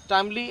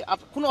টাইমলি,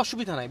 কোনো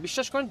অসুবিধা নাই,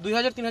 বিশ্বাস করেন।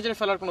 2000-3000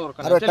 ফেলার কোনো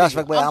দরকার নেই।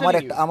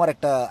 আমার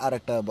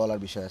একটা বলার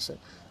বিষয় আছে,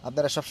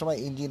 আপনারা সবসময়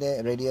ইঞ্জিনে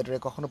রেডিয়েটরে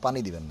কখনো পানি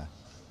দিবেন না,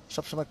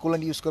 সবসময়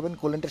কুলেন্ট ইউজ করবেন।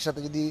 কুলেন্টের সাথে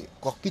যদি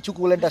কিছু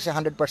কুলেন্ট আসে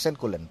 100%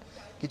 কুলেন্ট,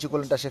 কিছু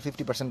কুলেন্ট আসে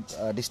 50%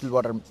 ডিস্টিল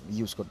ওয়াটার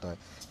ইউজ করতে হয়।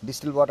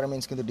 ডিস্টিল ওয়াটার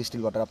মিনস কিন্তু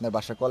ডিস্টিল ওয়াটার, আপনার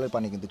বাসার কলের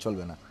পানি কিন্তু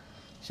চলবে না।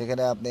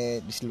 সেখানে আপনি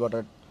ডিস্টিল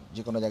ওয়াটার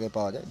যে কোনো জায়গায়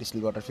পাওয়া যায়,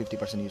 ডিস্টিল ওয়াটার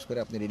 50% ইউজ করে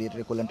আপনি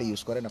রেডিয়েটরে কুলেন্টে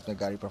ইউজ করেন, আপনার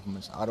গাড়ির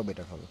পারফরমেন্স আরও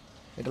বেটার হবে।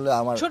 এটা হলো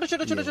আমার ছোট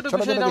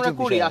বিষয় আমরা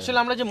করি। আসলে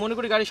আমরা যে মনে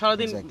করি গাড়ি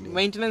সারাদিন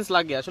মেইনটেনেন্স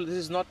লাগে, আসলে দিস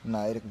ইজ নট, না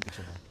এরকম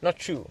কিছু নট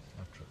ট্রু।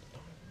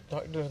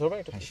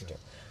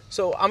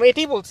 সো আমি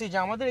এটাই বলছি যে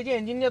আমাদের এই যে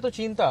ইঞ্জিন নিয়ে এত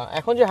চিন্তা,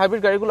 এখন যে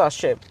হাইব্রিড গাড়িগুলো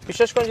আসছে,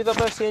 বিশ্বাস করেন যদি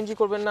আপনারা সিএনজি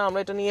করবেন না, আমরা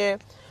এটা নিয়ে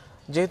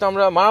যেহেতু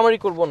আমরা মারামারি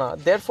করবো না,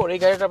 দেয়ারফর এই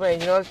গাড়িটা আপনার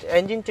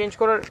ইঞ্জিন চেঞ্জ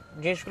করার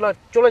জিনিসগুলো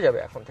চলে যাবে,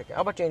 এখন থেকে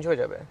আবার চেঞ্জ হয়ে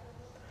যাবে,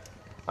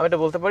 আমি এটা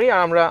বলতে পারি। আর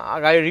আমরা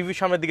গাড়ির রিভিউ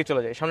সামনের দিকে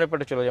চলে যাই, সামনের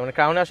পার্টে চলে যাই, মানে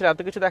কারণে আসলে এত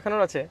কিছু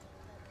দেখানোর আছে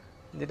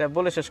যেটা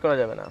বলে শেষ করা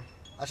যাবে না।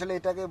 আসলে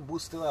এটাকে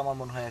বুঝতেও আমার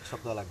মনে হয় 1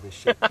 সপ্তাহ লাগবে।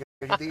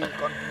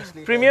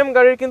 প্রিমিয়াম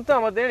গাড়ির কিন্তু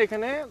আমাদের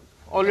এখানে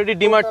অলরেডি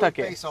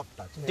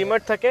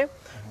ডিমার্ট থাকে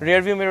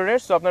রিয়ার ভিউ মিররের,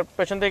 সো আপনার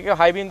পেছন থেকে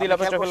হাই বিম দিলে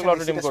আপনার চোখে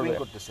অটো ডিম করবে।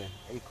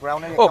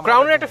 ও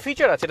ক্রাউনের একটা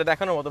ফিচার আছে, এটা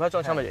দেখানোর মতো। ভাই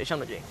চল সামনে যাই।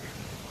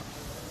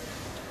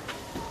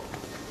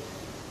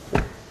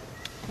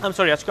 আই এম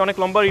সরি, আজকে অনেক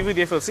লম্বা রিভিউ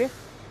দিয়ে ফেলছি,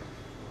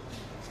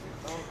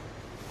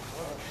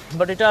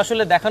 বাট এটা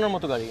আসলে দেখানোর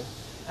মতো গাড়ি।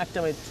 একটা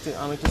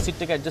আমি একটু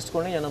সিটটাকে অ্যাডজাস্ট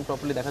করে নিই যেন আমি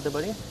প্রপারলি দেখাতে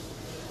পারি।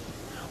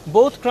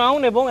 বোথ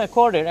ক্রাউন এবং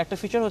অ্যাকর্ডের একটা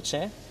ফিচার হচ্ছে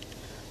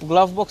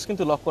গ্লাভ বক্স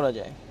কিন্তু লক করা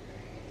যায়।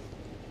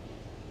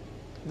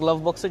 গ্লাভ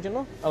বক্সের জন্য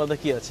আলাদা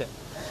কি আছে,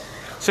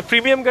 সো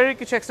প্রিমিয়াম গাড়ির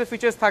কিছু এক্সট্রা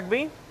ফিচার্স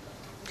থাকবেই।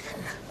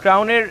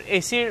 ক্রাউনের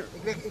এসির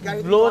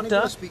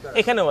ব্লোটা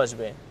এখানেও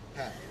আসবে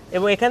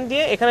এবং এখান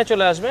দিয়ে এখানে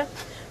চলে আসবে,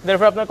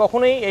 দেয়ারফর আপনার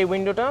কখনোই এই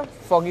উইন্ডোটা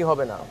ফগি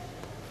হবে না,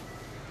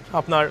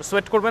 আপনার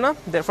সোয়েট করবে না,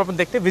 দেয়ারফর আপনার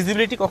দেখতে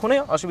ভিজিবিলিটি কখনোই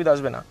অসুবিধা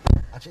আসবে না।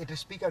 আচ্ছা, এটা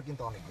স্পিকার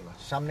কিন্তু অনেকগুলো,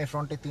 সামনে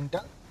ফ্রন্টে 3টা,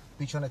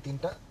 পিছনে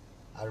 3টা,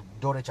 আর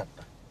ডোরে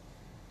 4টা।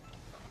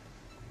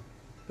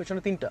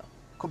 পিছনে 3টা,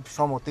 খুব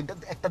সম 3টা,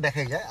 একটা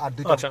দেখা যায় আর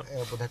 2টা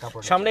বোধহয়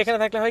কাপড়। সামনে এখানে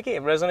থাকলে হয় কি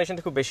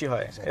রেজোনেশনটা খুব বেশি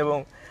হয় এবং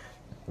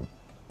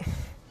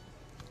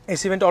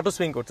এসি ভেন্ট অটো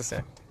সুইং করতেছে,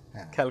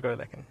 খেয়াল করে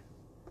দেখেন।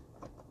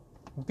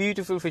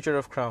 Beautiful feature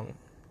of crown.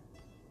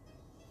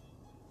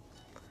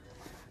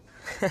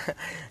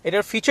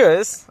 এটার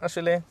ফিচার্স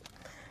আসলে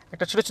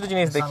একটা ছোট ছোট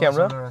জিনিস দেখি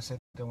আমরা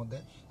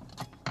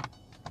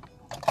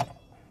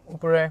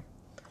উপরে।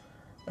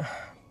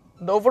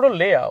 দ্য ওভারঅল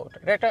লেআউট,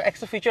 এটা একটা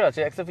এক্সট্রা ফিচার আছে,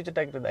 এক্সট্রা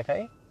ফিচারটা একটু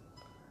দেখাই।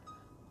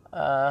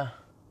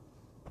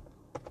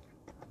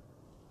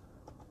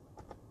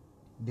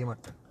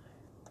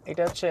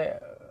 এটা হচ্ছে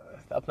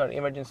আপনার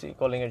ইমার্জেন্সি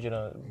কলিং এর জন্য,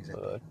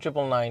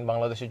 999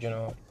 বাংলাদেশের জন্য,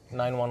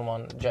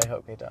 911 যাই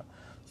হোক এটা।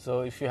 So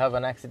if you have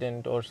an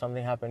accident or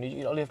something happen,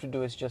 all you have to do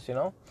is just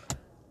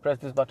press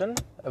this button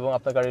এবং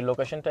আপনার গাড়ির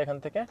লোকেশনটা এখান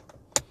থেকে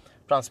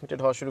ট্রান্সমিটেড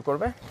হওয়া শুরু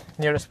করবে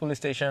নিয়ারেস্ট পুলিশ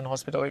স্টেশন,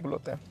 হসপিটাল,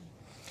 এগুলোতে।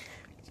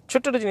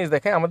 ছোট্ট একটা জিনিস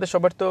দেখে, আমাদের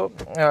সবার তো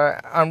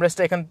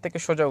আর্মরেস্টটা এখান থেকে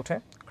সোজা উঠে,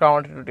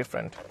 ক্রাউনটা একটু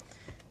ডিফারেন্ট,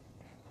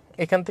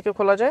 এখান থেকে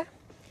খোলা যায়।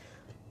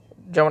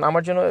 যেমন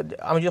আমার জন্য,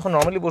 আমি যখন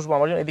নর্মালি বসবো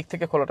আমার জন্য এদিক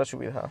থেকে খোলাটা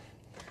সুবিধা,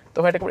 তো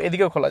এটা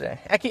এদিকেও খোলা যায়।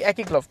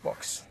 একই glove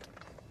box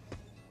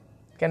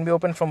can be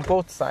open from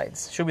both sides,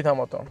 সুবিধা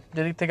মতো,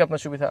 যেদিক থেকে আপনার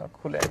সুবিধা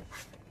খুলে।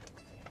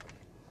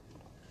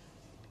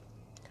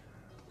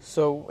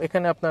 সো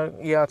এখানে আপনার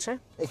আছে,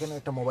 এখানে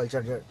একটা মোবাইল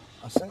চার্জার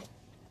আছে,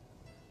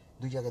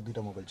 দুই জায়গায়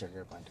দুইটা মোবাইল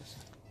চার্জার পয়েন্ট আছে।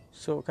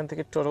 সো ওখান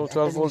থেকে টোটাল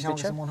 12 ভোল্ট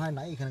দিচ্ছে। আমার মনে হয়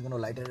না এখানে কোনো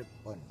লাইটের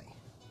পয়েন্ট নাই।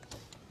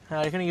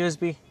 হ্যাঁ এখানে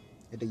ইউএসবি,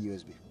 এটা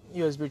ইউএসবি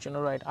ইউএসবির জন্য,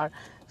 right. R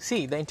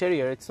see the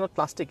interior, it's not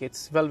plastic,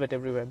 it's velvet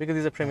everywhere because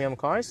these are premium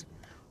cars.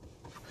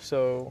 So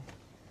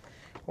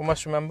we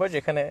must remember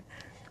যেখানে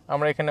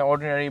আমরা এখানে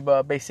অর্ডিনারি বা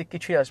বেসিক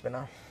কিছুই আসবে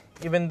না।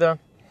 Even the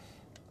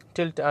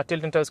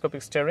tilt and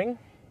telescopic steering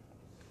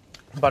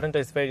বাটনটা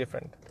is very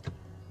different.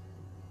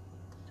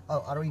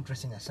 আরো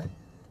interesting আছে,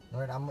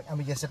 ধরেন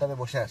আমি যে সেটআপে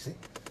বসে আছি,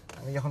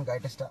 আমি যখন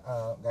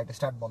গাড়িটা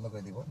স্টার্ট বন্ধ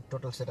করে দিব,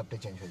 টোটাল সেটআপটা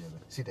চেঞ্জ হয়ে যাবে,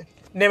 সিটের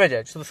নেমে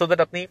যায়, সো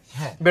দ্যাট আপনি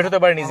বের হতে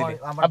পারেন ইজিলি।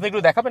 আপনি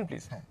একটু দেখাবেন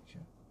প্লিজ? হ্যাঁ,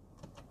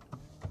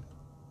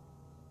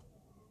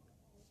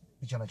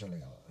 পিছনে চলে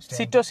গেল,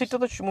 সিটটা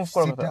তো মুভ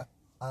করার কথা।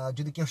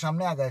 যদি কেউ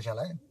সামনে আগায়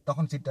চালায়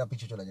তখন সিটটা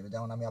পিছে চলে যাবে,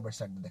 যেমন আমি আবার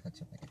স্টার্ট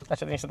দেখাচ্ছি আপনাকে।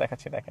 আচ্ছা জিনিসটা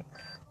দেখাচ্ছি, দেখেন।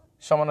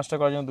 সময় নষ্ট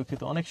করার জন্য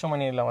দুঃখিত, অনেক সময়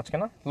নিয়ে নিলাম আজকে,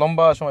 না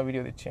লম্বা সময়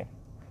ভিডিও দিচ্ছি।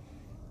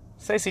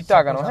 সেই সিটটা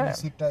আগানো, হ্যাঁ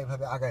সিটটা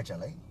এভাবে আগায়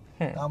চালাই,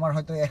 আমার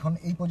হয়তো এখন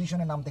এই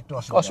পজিশনে নামতে একটু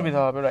অসুবিধা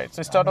হবে, রাইট।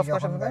 সো স্টার্ট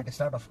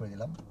অফ করে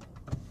দিলাম,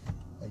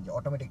 এই যে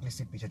অটোমেটিক্যালি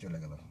সিট পিছে চলে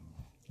গেল,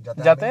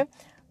 যাতে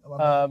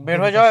বের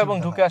হয়ে যাওয়া এবং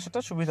ঢুকে আসাটা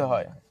সুবিধা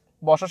হয়।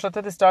 বসার সাথে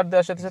সাথে স্টার্ট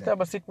দেওয়ার সাথে সাথে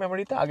আবার সিট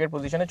মেমোরিতে আগের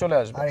পজিশনে চলে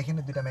আসবে। আর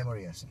এখানে দুটো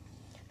মেমোরি আছে,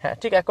 হ্যাঁ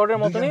ঠিক অ্যাকর্ডের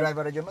মতই,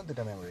 ড্রাইভারের জন্য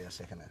দুটো মেমোরি আছে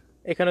এখানে।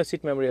 এখানেও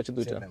সিট মেমোরি আছে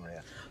দুটো।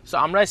 সো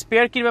আমরা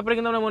স্পেয়ার কির ব্যাপারে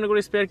কিন্তু আমরা মনে করি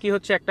স্পেয়ার কি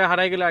হচ্ছে একটা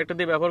হারাই গেলে আরেকটা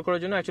দিয়ে ব্যবহার করার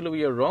জন্য। Actually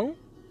we are wrong.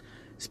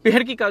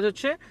 Spare কি কাজ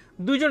হচ্ছে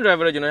দুইজন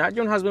ড্রাইভারের জন্য,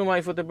 একজন হাজব্যান্ড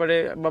ওয়াইফ হতে পারে,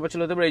 বাবা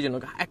ছেলে হতে পারে, এই জন্য।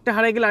 একটা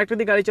হারাই গেলে আরেকটা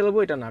দিয়ে গাড়ি চালাবো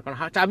এটা না, কারণ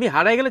চাবি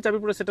হারাই গেলে চাবি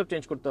পুরো সেটআপ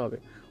চেঞ্জ করতে হবে।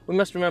 উই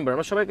মাস্ট রিমেম্বার,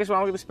 আমরা সবাইকে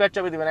আমাকে স্পেয়ার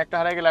চাবি দিবেন, একটা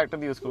হারাই গেলে আরেকটা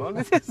দিয়ে ইউজ করবো।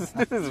 দিস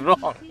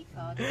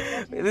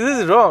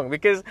ইজ রং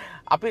বিকজ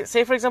আপনি সে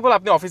ফর এক্সাম্পল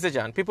আপনি অফিসে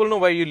যান, people know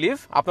were you leave,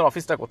 আপনার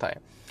অফিসটা কোথায়।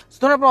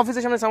 ধরুন আপনার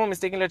অফিসের সামনে সামনে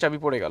মিস্টেকিংলি চাবি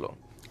পড়ে গেল,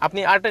 আপনি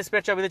আরেকটা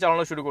স্পেয়ার চাবি দিয়ে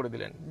চালানো শুরু করে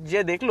দিলেন, যে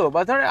দেখলো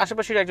বা ধরেন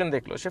আশেপাশের একজন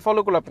দেখলো, সে ফলো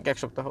করলো আপনাকে এক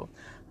সপ্তাহ,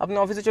 আপনি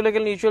অফিসে চলে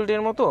গেলেন ইউজুয়াল ডে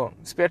এর মতো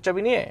স্পেয়ার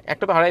চাবি নিয়ে,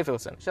 একটা তো হারাই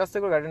ফেলছেন, সে আস্তে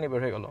করে গাড়ি নিয়ে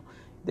বের হয়ে গেল।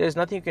 There is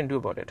nothing you can do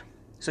about it.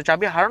 So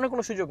চাবি হারানোর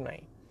কোনো সুযোগ নাই।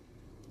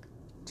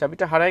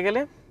 চাবিটা হারাই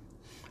গেলে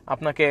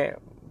আপনাকে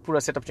পুরো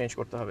সেটআপ চেঞ্জ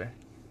করতে হবে।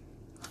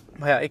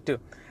 ভাইয়া একটু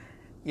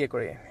ইয়ে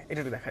করে এটা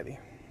একটু দেখা দিই,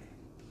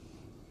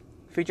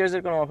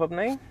 ফিচার্সের কোনো অভাব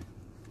নাই।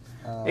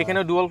 এখানে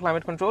ডুয়াল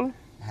ক্লাইমেট কন্ট্রোল,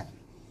 হ্যাঁ,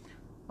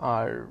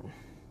 আর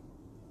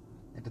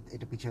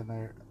এটা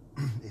পিছনের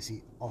এসি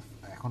অফ,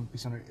 এখন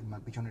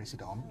পিছনের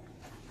এসিটা অন,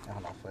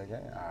 এখন অফ হয়ে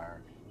যায়। আর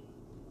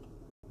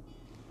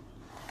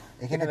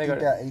এখানে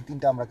এই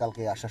তিনটা আমরা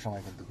কালকে আসার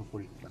সময় কিন্তু খুব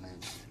মানে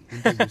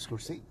তিনটা ইউজ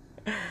করছি।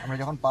 আমরা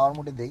যখন পাওয়ার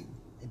মোডে দেই,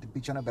 এটা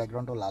পিছনে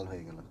ব্যাকগ্রাউন্ডও লাল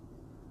হয়ে গেল,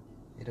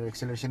 এটার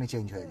অ্যাক্সেলারেশনই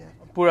চেঞ্জ হয়ে যায়,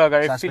 পুরো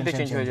গাড়ির ফিলটা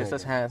চেঞ্জ হয়ে যায়।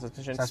 হ্যাঁ,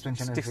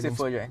 সাসপেনশনের ফিলিংস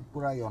হয়ে যায়,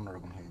 পুরাই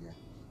অন্যরকম হয়ে যায়।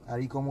 আর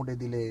ইকো মোডে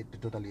দিলে এটা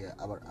টোটালি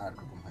আবার আর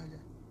রকম হয়ে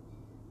যায়।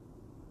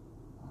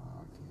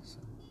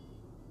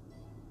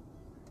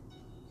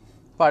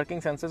 পার্কিং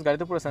সেন্সর,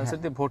 গাড়িতে পুরো সেন্সর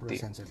দিয়ে ভর্তি।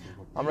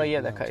 আমরা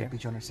ইয়ে দেখাই,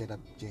 পিছনের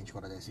সেটআপ চেঞ্জ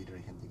করা যায় সিটের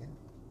এখান থেকে।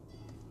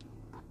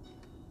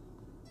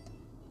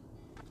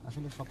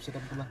 আসলে সব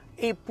সেটআপগুলো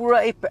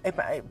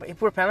এই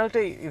পুরো প্যানেলটা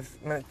ইজ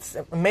মানে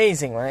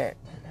অ্যামেজিং, মানে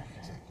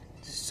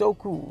সো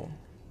কুল।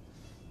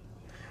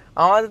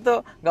 আমাদের তো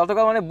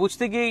গতকাল মানে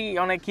বুঝতে গিয়েই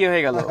অনেক কি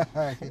হয়ে গেল।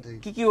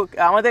 কি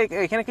আমাদের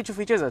এখানে কিছু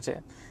ফিচার্স আছে,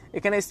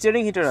 এখানে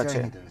স্টিয়ারিং হিটার আছে,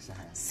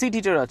 সিট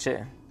হিটার আছে,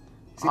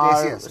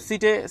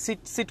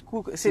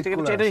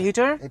 এটা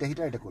হিটার,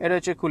 এটা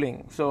হচ্ছে কুলিং।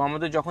 সো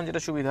আমাদের যখন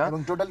যেটা সুবিধা,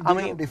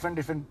 আমি ডিফারেন্ট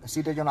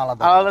সিটের জন্য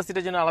আলাদা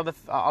সিটের জন্য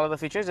আলাদা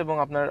ফিচার্স, এবং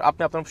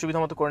আপনি আপনার সুবিধা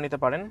মতো করে নিতে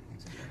পারেন।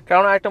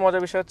 কারণ একটা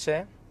মজার বিষয় হচ্ছে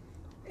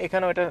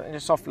এখানে এটা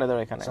সফট লেদার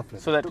এখানে,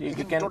 সো দ্যাট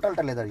ইউ ক্যান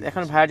টোটালটা লেদার।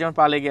 এখন ভাইয়ের যেমন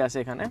পা লেগে আছে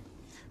এখানে,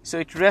 so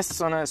it রেস্টস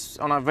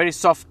on a very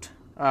soft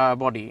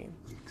body.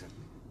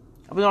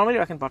 আপনি নরমালি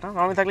রাখেন পাটা,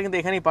 নরমালি থাকলে কিন্তু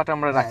এখানেই পাটা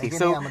আমরা রাখি।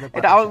 সো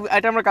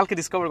এটা আমরা কালকে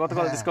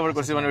গতকাল ডিসকভার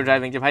করছি মানে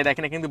ড্রাইভিং, যে ভাই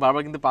দেখেন কিন্তু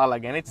বারবার কিন্তু পা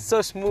লাগে, and it's so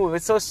smooth,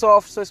 it's so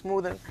soft, so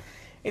smooth, and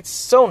it's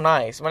so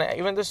nice. মানে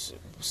ইভেন দ্য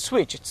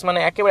সুইচ, ইটস মানে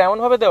একেবারে এমন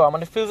ভাবে দেওয়া,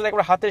 মানে ফিলস লাইক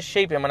হাতের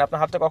শেপে, মানে আপনার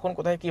হাতটা কখন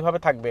কোথায় কিভাবে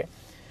থাকবে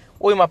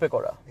ওই মাপে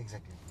করা।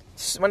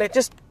 মানে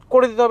জাস্ট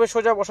করে দিতে হবে,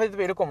 সোজা বসাই দিতে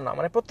হবে এরকম না,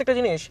 মানে প্রত্যেকটা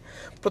জিনিস,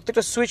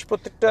 প্রত্যেকটা সুইচ,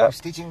 প্রত্যেকটা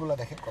স্টিচিং গুলো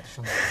দেখেন কত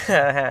সুন্দর।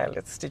 হ্যাঁ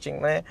স্টিচিং,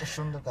 মানে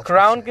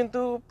ক্রাউন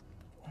কিন্তু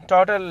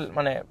টোটাল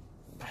মানে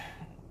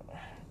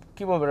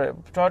কি বলবো,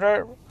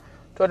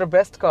 টয়োটার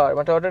বেস্ট কার,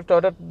 মানে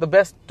টয়োটার the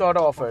best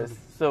Toyota offers.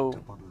 So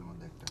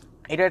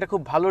এটা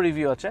খুব ভালো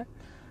রিভিউ আছে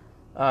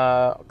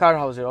কার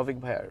হাউসের, অভিক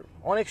ভাইয়ার,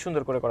 অনেক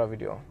সুন্দর করে করা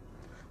ভিডিও।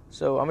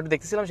 সো আমি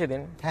দেখতেছিলাম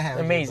সেদিন,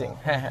 অ্যামেজিং।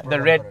 হ্যাঁ, the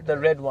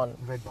red one,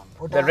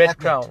 the red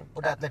crown,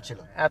 ওটা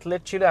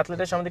অ্যাথলেট ছিল,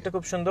 অ্যাথলেটের সামনের দিকটা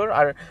খুব সুন্দর।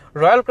 আর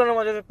রয়্যাল ক্রাউনের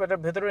মধ্যে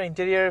ভেতরের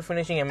ইন্টেরিয়র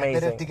ফিনিশিং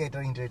অ্যামেজিং।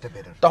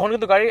 তখন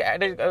কিন্তু গাড়ি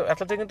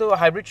অ্যাথলেটের কিন্তু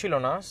হাইব্রিড ছিল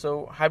না, সো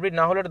হাইব্রিড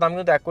না হলে এর দাম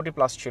কিন্তু 1 কোটি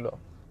প্লাস ছিল।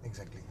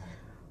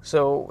 সো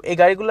এই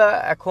গাড়িগুলো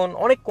এখন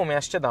অনেক কমে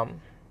আসছে দাম,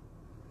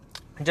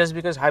 জাস্ট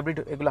বিকজ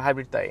এগুলো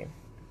হাইব্রিড তাই।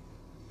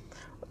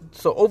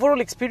 So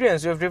overall experience,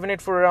 you have driven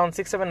it for around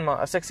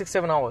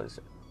 6-7 hours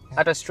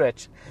at a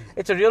stretch.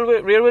 It's a rear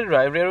wheel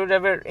drive. Rear wheel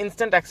drive এর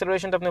ইনস্ট্যান্ট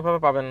অ্যাক্সেলারেশনটা আপনি ভাবে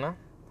পাবেন না,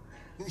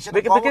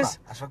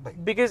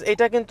 বিকজ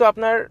এটা কিন্তু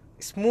আপনার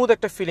স্মুথ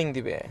একটা ফিলিং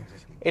দিবে।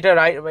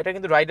 এটা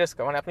কিন্তু রাইডার্স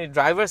কার, মানে আপনি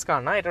ড্রাইভার্স কার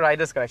না, এটা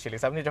রাইডার্স কার অ্যাকচুয়ালি।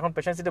 আপনি যখন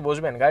পেছনের সিটে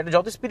বসবেন, গাড়িটা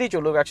যত স্পিডেই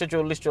চলুক,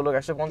 140 চলুক,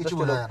 150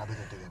 চলুক,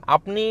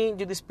 আপনি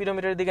যদি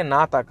স্পিডোমিটারের দিকে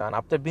না তাকান,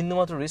 আপনার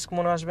বিন্দুমাত্র রিস্ক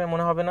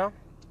মনে হবে না।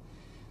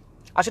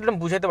 আসলে এটা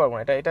বুঝাইতে পারবো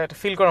না, এটা একটা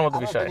ফিল করার মতো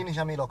বিষয়। একটা জিনিস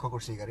আমি লক্ষ্য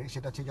করছি গাড়ি,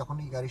 সেটা হচ্ছে যখন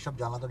এই গাড়ির সব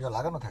জানলা দরজা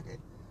লাগানো থাকে,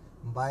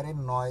 বাইরের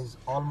নয়েজ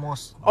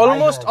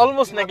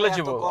অলমোস্ট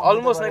নেগলিজিবল,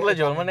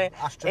 মানে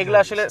এগুলো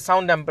আসলে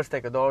সাউন্ড ড্যাম্পার্স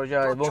থাকে দরজা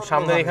এবং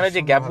সামনের এখানে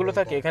যে গ্যাপগুলো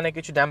থাকে, এখানে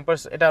কিছু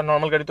ড্যাম্পার্স, এটা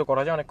নর্মাল গাড়ি তো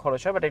করা যায়, অনেক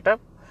খরচ হয়, বাট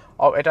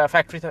এটা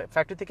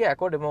ফ্যাক্টরি থেকে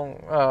অ্যাকর্ড এবং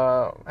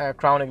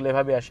ক্রাউন এগুলো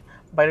এভাবে আসে,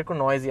 বাইরের কোনো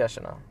নয়েজই আসে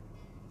না,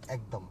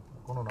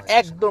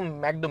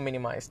 একদম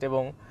মিনিমাইজড।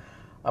 এবং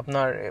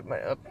আপনার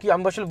কি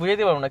আমি আসলে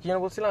বুঝাইতে পারবো না কি যেন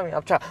বলছিলাম আমি।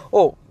 আচ্ছা,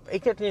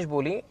 একটা জিনিস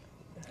বলি,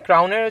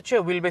 ক্রাউনের হচ্ছে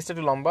হুইল বেসটা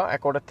একটু লম্বা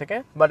অ্যাকর্ডের থেকে,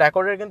 বাট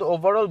অ্যাকর্ডের কিন্তু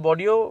ওভারঅল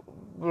বডিও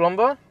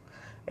লম্বা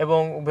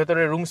এবং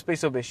ভেতরে রুম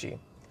স্পেসও বেশি।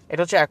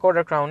 এটা হচ্ছে অ্যাকর্ড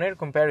আর ক্রাউনের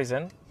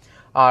কম্প্যারিজন।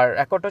 আর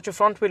অ্যাকর্ডটা হচ্ছে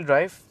ফ্রন্ট হুইল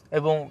ড্রাইভ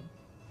এবং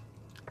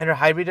এটা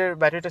হাইব্রিডের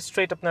ব্যাটারিটা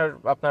স্ট্রেট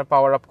আপনার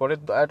পাওয়ার আপ করে,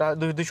 এটা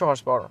 200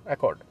 হর্স পাওয়ার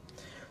অ্যাকর্ড।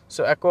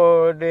 সো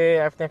অ্যাকর্ডে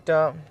আপনি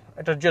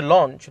এটার যে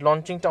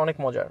লঞ্চিংটা অনেক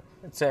মজার,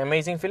 ইটস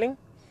অ্যামেজিং ফিলিং।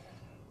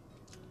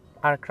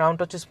 আর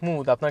ক্রাউনটা হচ্ছে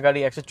স্মুথ, আপনার গাড়ি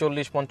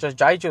 140-50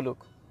 যাই চলুক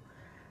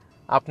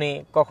আপনি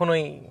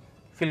কখনোই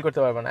ফিল করতে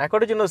পারবেন না।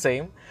 অ্যাকর্ডের জন্য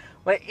সেম,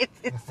 মানে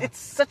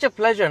ইটস সাচ এ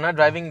প্লেজার না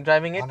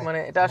ড্রাইভিং ইট, মানে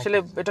এটা আসলে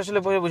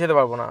বুঝাতে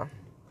পারবো না।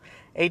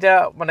 এইটা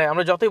মানে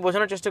আমরা যতই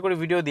বোঝানোর চেষ্টা করি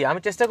ভিডিও দিয়ে, আমি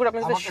চেষ্টা করি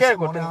আপনাদের সাথে শেয়ার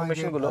করতে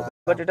ইনফরমেশনগুলো,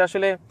 বাট এটা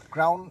আসলে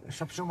ক্রাউন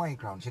সবসময়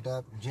ক্রাউন, সেটা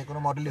যে কোনো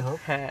মডেলই হোক,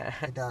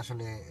 এটা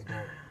আসলে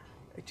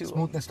এটা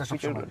স্মুথনেসটা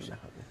সবসময়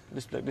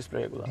ডিসপ্লে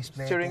এগুলো।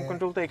 স্টিয়ারিং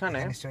কন্ট্রোল তো এখানে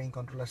স্টিয়ারিং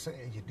কন্ট্রোল আছে,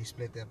 এই যে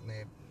ডিসপ্লেতে আপনি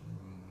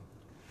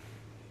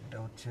এটা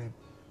হচ্ছে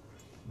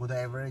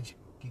বোধহয় এভারেজ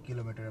কি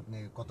কিলোমিটার আপনি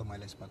কত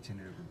মাইলেজ পাচ্ছেন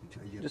এরকম কিছু।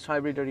 এই যে জাস্ট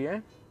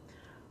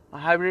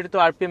হাইব্রিড তো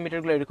আরপিএম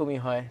মিটারগুলো এরকমই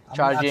হয়,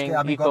 চার্জিং,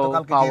 ইকো,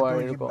 পাওয়ার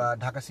এরকম।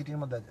 ঢাকা সিটির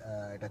মধ্যে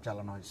এটা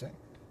চালানো হয়েছে,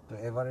 তো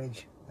এভারেজ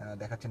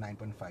দেখাচ্ছে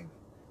 9.5।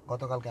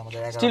 গতকালকে আমাদের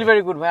স্টিল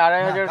ভেরি গুড ভাই,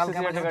 2500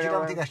 সিসি এর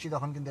গাড়ি থেকে আসছি,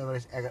 তখন কিন্তু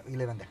এভারেজ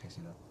 11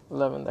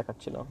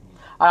 দেখাচ্ছিল।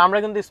 আর আমরা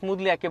কিন্তু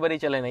স্মুথলি একেবারেই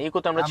চালাই না,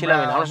 ইকোতে আমরা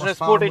ছিলামই না, আমরা আসলে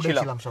স্পোর্টে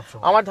ছিলাম।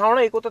 আমার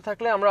ধারণা ইকোতে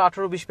থাকলে আমরা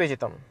 18-20 পেয়ে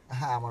যেতাম।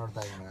 হ্যাঁ, আমারও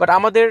তাই মনে হয়। বাট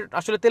আমাদের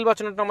আসলে তেল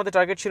বাঁচানোটা আমাদের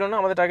টার্গেট ছিল না,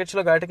 আমাদের টার্গেট ছিল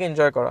গাড়িটাকে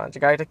এনজয় করা, যে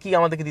গাড়িটা কি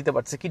আমাদেরকে দিতে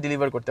পারছে, কি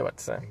ডেলিভার করতে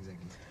পারছে।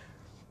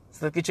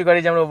 তো কিছু গাড়ি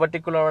যে আমরা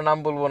ওভারটেক করলাম, আমরা নাম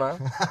বলবো না,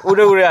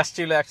 উড়ে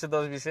আসছিল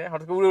 110-20-এ,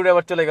 হঠাৎ করে উড়ে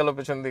আবার চলে গেল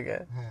পেছন দিকে।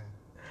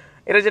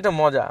 এটা যেটা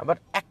মজা, বাট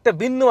একটা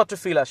বিন্দু মাত্র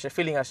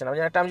ফিলিং আসে না।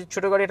 আমি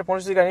ছোট গাড়ি একটা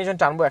 50 গাড়ি যখন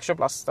টানবো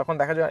 100+, তখন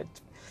দেখা যায়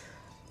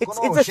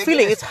it's a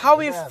feeling, it's how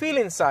you feel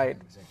inside.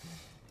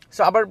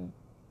 So আবার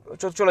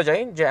চলে যাই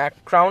যে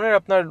ক্রাউনের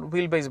আপনার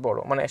হুইল বেস বড়,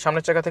 মানে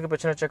সামনের চাকা থেকে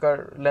পেছনের চাকার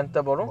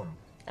লেন্থটা বড়,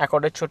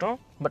 অ্যাকর্ডের ছোট,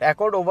 বাট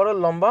অ্যাকর্ড ওভারঅল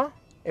লম্বা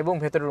এবং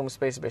ভেতরে রুম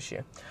স্পেস বেশি।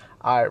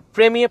 আর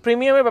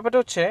প্রিমিয়ামের ব্যাপারটা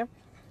হচ্ছে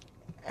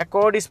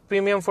accord is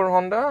premium for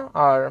Honda,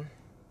 আর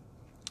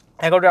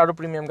অ্যাকর্ডের আরও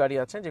প্রিমিয়াম গাড়ি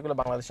আছে যেগুলো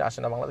বাংলাদেশে আসে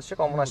না, বাংলাদেশে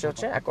কমন আসে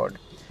হচ্ছে অ্যাকর্ড।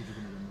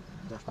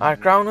 আর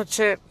ক্রাউন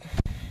হচ্ছে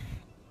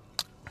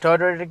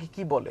টয়োটার, এটাকে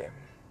কি বলে,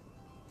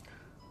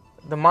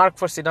 the mark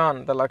for sit down,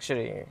 the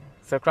luxury.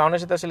 So ক্রাউনের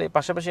সাথে আসলে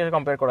পাশাপাশি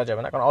কম্পেয়ার করা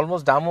যাবে না, কারণ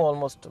দামও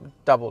almost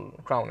double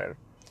ক্রাউনের।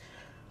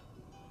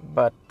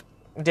 But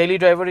daily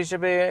driver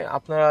হিসেবে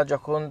আপনারা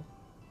যখন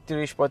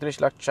 30-35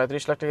 লাখ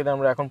 37 লাখ টাকা দিয়ে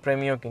আমরা এখন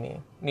প্রেমিও কিনি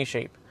নি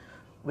shape,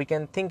 we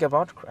can think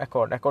about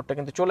অ্যাকর্ডটা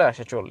কিন্তু চলে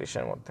আসে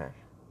 40-এর মধ্যে,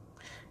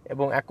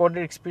 এবং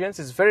অ্যাকর্ডের experience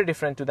is very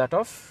different to that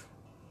of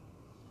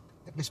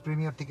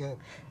premier থেকে।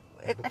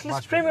 At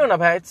least premium না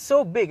ভাই, it's so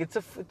big,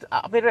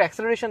 আপনি এর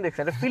অ্যাক্সেলারেশন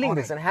দেখছেন, এটা ফিলিং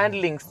দেখছেন,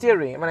 হ্যান্ডলিং,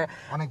 স্টিয়ারিং, মানে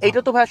এইটা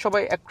তো ভাই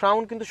সবাই,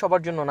 ক্রাউন কিন্তু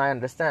সবার জন্য না,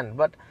 understand,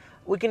 but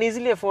we can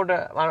easily afford,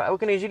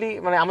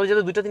 মানে আমাদের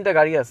যদি 2-3টা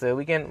গাড়ি আছে,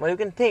 we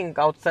can think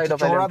outside of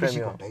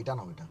premium. এটা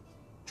না, ওইটা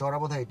চড়া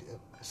বোধহয়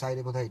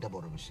সাইডে বোধহয় এটা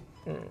বড় বেশি,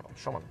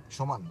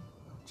 সমান।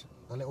 আচ্ছা,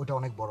 তাহলে ওটা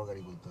অনেক বড়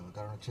গাড়ি বলতে হবে,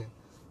 কারণ হচ্ছে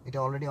এটা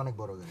অলরেডি অনেক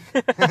বড় গাড়ি।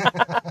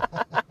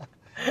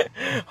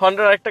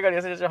 হন্ডার একটা গাড়ি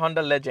আছে যেটা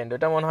হন্ডা লেজেন্ড,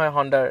 এটা মনে হয়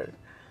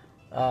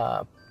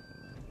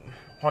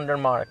হন্ডার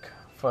মার্ক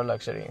ফর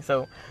লাক্সারি। সো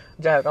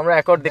যাই হোক, আমরা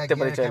অ্যাকর্ড দেখতে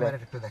পারি চাইলে।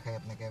 ক্যামেরাটা একটু দেখাই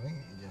আপনাকে, আমি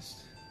জাস্ট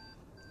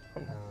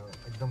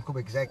একদম খুব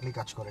এক্স্যাক্টলি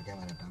কাজ করে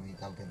ক্যামেরাটা, আমি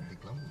কালকে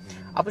দেখলাম।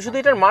 আপনি শুধু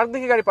এটার মার্ক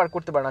দেখে গাড়ি পার্ক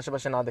করতে পারেন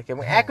আশেপাশে না দেখে,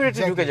 এবং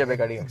অ্যাকুরেটলি ঢুকে যাবে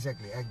গাড়ি।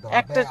 এক্স্যাক্টলি, একদম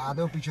একটা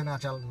আদৌ পিছনে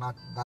আচাল না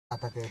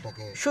থাকে,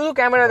 এটাকে শুধু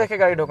ক্যামেরা দেখে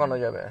গাড়ি ঢোকানো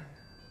যাবে।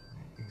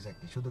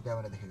 এক্স্যাক্টলি, শুধু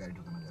ক্যামেরা দেখে গাড়ি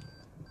ঢোকানো যাবে।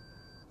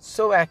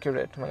 সো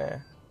অ্যাকুরেট, মানে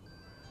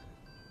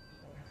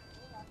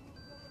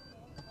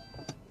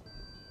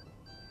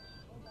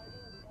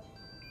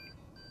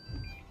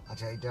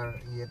আচ্ছা, এটার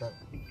ইয়েটা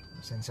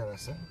সেন্সর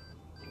আছে,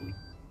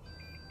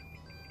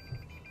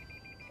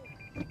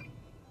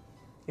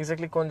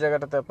 এক্স্যাক্টলি কোন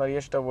জায়গাটাতে আপনার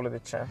সেটা বলে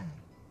দিচ্ছে।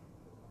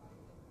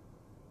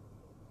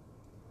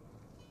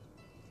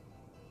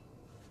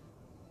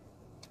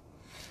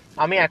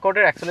 আমি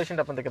অ্যাকর্ডের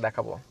অ্যাক্সেলারেশনটা আপনাদেরকে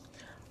দেখাবো।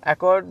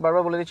 অ্যাকর্ড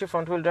বারবার বলে দিচ্ছি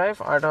ফ্রন্ট হুইল ড্রাইভ,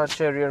 আর এটা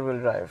হচ্ছে রিয়ার হুইল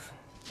ড্রাইভ।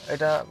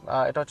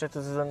 এটা হচ্ছে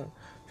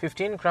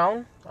 2015 ক্রাউন,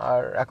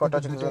 আর অ্যাকর্ডটা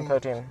হচ্ছে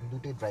 2013।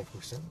 দুটোই ড্রাইভ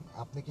করছেন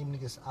আপনি কি? এমনি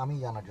আমি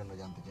জানার জন্য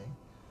জানতে চাই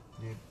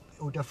যে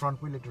ওইটা ফ্রন্ট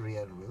হুইল, এটা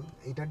রিয়ার হুইল।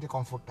 এটার যে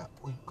কমফোর্টটা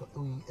ওই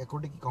ওই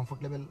অ্যাকর্ডে কি কমফোর্ট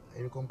লেভেল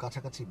এরকম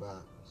কাছাকাছি, বা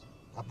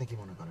আপনি কি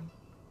মনে করেন?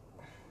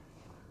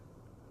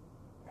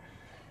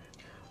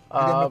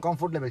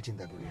 কমফোর্ট লেভেল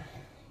চিন্তা করি।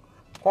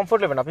 কমফোর্ট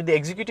লেভেল আপনি যদি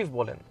এক্সিকিউটিভ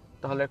বলেন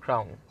তাহলে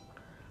ক্রাউন।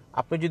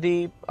 আপনি যদি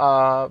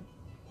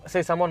সে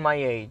সামন মাই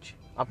এজ,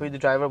 আপনি যদি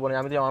ড্রাইভার বলেন,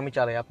 আমি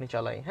চালাই, আপনি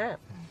চালাই, হ্যাঁ,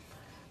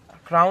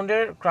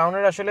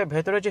 ক্রাউনের আসলে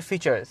ভেতরে যে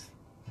ফিচার্স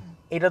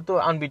এটা তো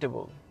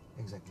আনবিটেবল।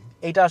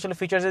 এইটা আসলে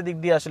ফিচার্সের দিক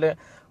দিয়ে আসলে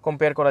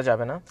কম্পেয়ার করা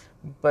যাবে না,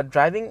 but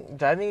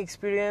driving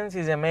experience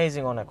is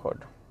amazing on accord.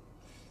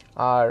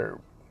 আর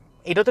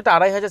এটা তো একটা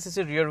 2500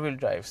 সিসির রিয়ার হুইল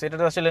ড্রাইভ, সেটা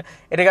আসলে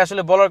এটাকে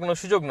আসলে বলার কোনো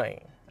সুযোগ নাই।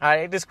 আর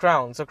it is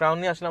crown, so crown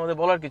নিয়ে আসলে আমাদের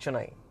বলার কিছু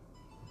নাই।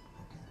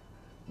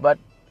 বাট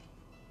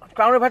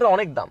ক্রাউনের ভেতরে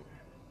অনেক দাম,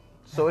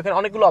 সো এখানে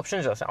অনেকগুলো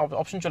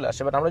অপশন চলে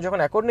আসে। বাট আমরা যখন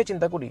অ্যাকর্ড নিয়ে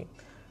চিন্তা করি,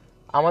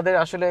 আমাদের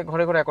আসলে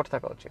ঘরে ঘরে অ্যাকর্ড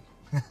থাকা উচিত।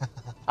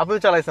 আপনি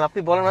চালাইছেন, আপনি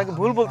বলেন, আমাকে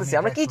ভুল বলতেছি,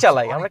 আমরা কি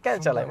চালাই, আমরা কেন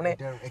চালাই, মানে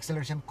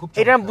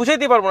এটা আমি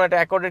বুঝাইতে পারবো না এটা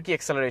অ্যাকর্ডের কি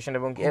অ্যাক্সেলারেশন।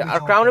 এবং আর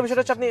ক্রাউনের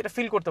বিষয়টা হচ্ছে আপনি এটা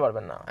ফিল করতে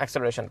পারবেন না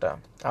অ্যাক্সেলারেশনটা,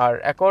 আর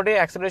অ্যাকর্ডে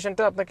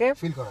অ্যাক্সেলারেশনটা আপনাকে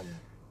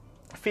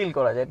ফিল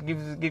করা যায়।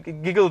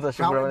 গিগলস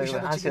আসে পুরো, মানে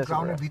হাসি আসে।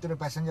 ক্রাউনের ভিতরে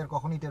প্যাসেঞ্জার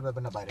কখনোই টের পাবে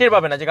না, টের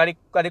পাবে না যে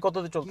গাড়ি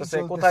কততে চলতেছে,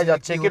 কোথায়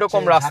যাচ্ছে, কি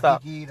রকম রাস্তা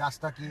কি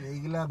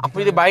এইগুলা। আপনি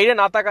যদি বাইরে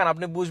না তাকান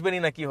আপনি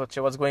বুঝবেনই না কি হচ্ছে,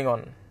 what's going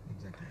on.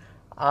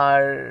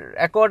 R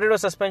অ্যাকর্ডেরও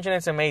suspension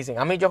is amazing.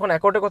 আমি যখন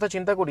অ্যাকর্ডের কথা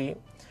চিন্তা করি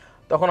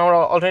তখন আমার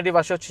অল্টারনেটিভ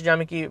আসে হচ্ছে যে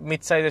আমি কি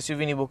মিড সাইজ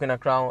এসইউভি নিব কিনা,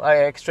 ক্রাউন,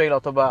 এক্সট্রেল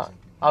অথবা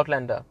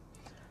Outlander,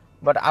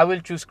 but I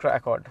will choose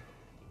accord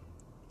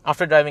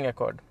after driving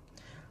accord.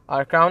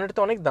 আর ক্রাউনের তো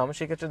অনেক দাম,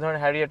 সেক্ষেত্রে ধরেন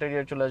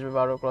হ্যারিয়ার চলে আসবে বা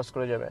আরও ক্রস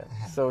করে যাবে।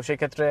 সো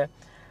সেক্ষেত্রে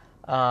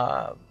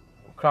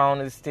crown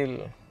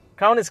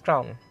is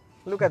crown.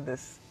 Look at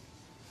this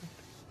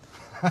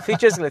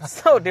features, it's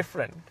so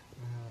different,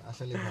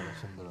 আসলে ভালো,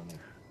 সুন্দর, অনেক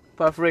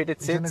পারফোরেটেড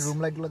সিটস, রুম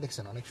লাইটগুলো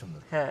দেখছেন অনেক সুন্দর।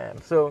 হ্যাঁ,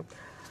 সো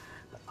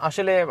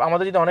আসলে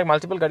আমাদের যদি অনেক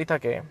মাল্টিপল গাড়ি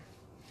থাকে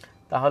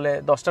তাহলে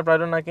 10টা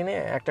প্রাইডো না কিনে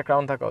একটা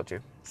ক্রাউন থাকা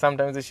উচিত।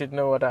 Sometimes we should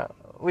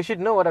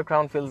know what a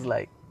crown feels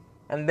like,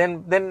 and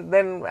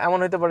then এমন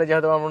হতে পারে যে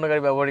হয়তো আমরা অন্য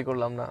গাড়ি ব্যবহারই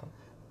করলাম না।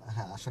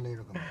 হ্যাঁ, আসলে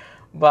এরকম।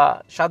 বা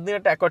 7 দিন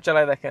একটা অ্যাকর্ড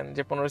চালায় দেখেন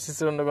যে 15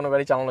 সিসির অন্য কোনো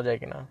গাড়ি চালানো যায়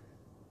কিনা।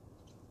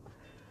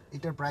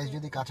 এটার প্রাইস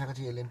যদি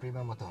কাছাকাছি এলএন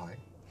প্রিমিয়াম মতো হয়,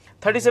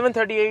 37,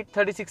 38,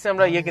 36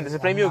 আমরা কিনতেছি,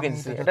 প্রিমিয়াম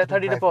কিনছি, এটা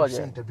 30 তে পাওয়া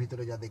যায়। এটার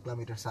ভিতরে যা দেখলাম,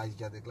 এটার সাইজ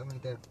যা দেখলাম,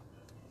 এটা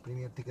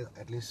প্রিমিয়ার থেকে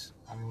অ্যাট লিস্ট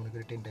আমি মনে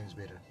করি 10 টাইমস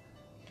বেটার।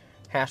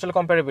 হ্যাঁ, আসলে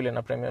কম্পারেবল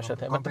না প্রিমিয়ার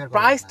সাথে, বাট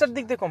প্রাইসটার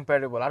দিক দিয়ে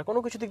কম্পারেবল, আর কোনো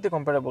কিছু দিক দিয়ে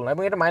কম্পারেবল না।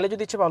 এবং এটা মাইলেজ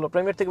দিচ্ছে ভালো,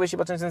 প্রিমিয়ার থেকে বেশি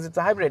পাচ্ছেন, সিন্স ইটস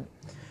হাইব্রিড।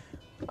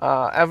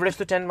 অ্যাভারেজ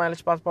তো 10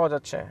 মাইলেজ পাওয়া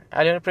যাচ্ছে,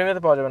 অ্যালিয়নের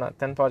প্রিমিয়ারতে পাওয়া যাবে না,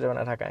 10 পাওয়া যাবে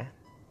না ঢাকায়।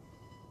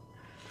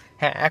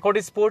 হ্যাঁ, accord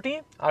is sporty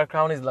R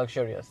crown is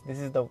luxurious. This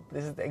is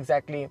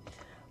exactly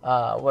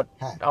what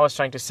I was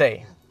trying to say,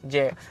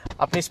 যে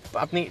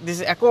আপনি this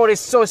Accord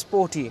is so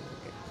sporty,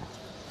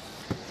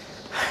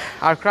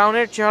 আর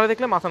ক্রাউনের চেহারা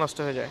দেখলে মাথা নষ্ট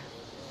হয়ে যায়।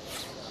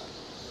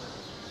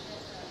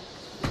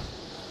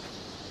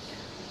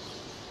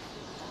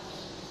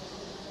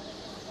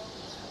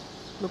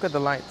 Look at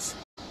the lights.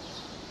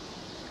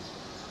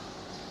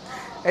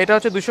 এটা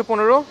হচ্ছে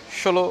 215,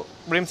 16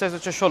 রিম সাইজ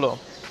হচ্ছে 16।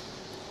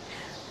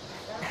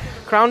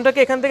 ক্রাউনটাকে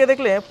এখান থেকে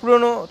দেখলে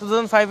পুরনো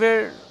 2005 এর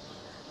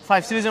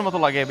 5 সিরিজের মতো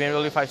লাগে,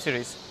 BMW 5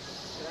 সিরিজ।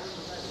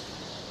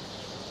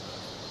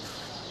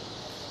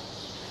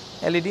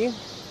 এলইডি,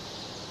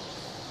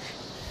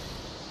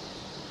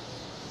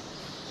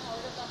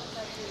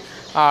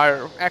 আর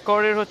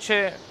অ্যাকর্ডের হচ্ছে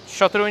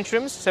 17 inch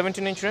rims,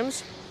 17 inch rims,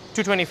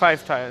 225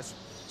 tyres,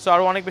 so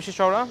আরও অনেক বেশি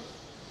চওড়া।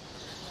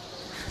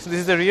 This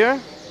is the rear.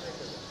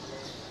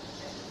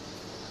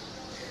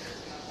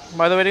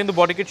 By the way, কিন্তু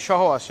বডি কিট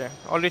সহ আসে,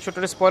 অলরেডি ছোট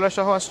স্পয়লার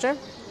সহ আসছে।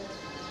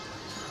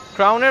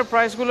 ক্রাউনের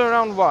প্রাইসগুলো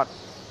around watt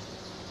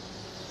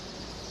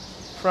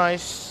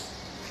price?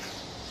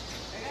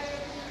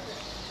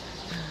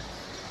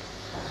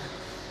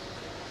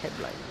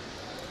 Headlight,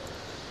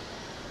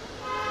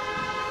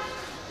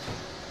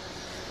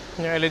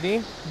 LED,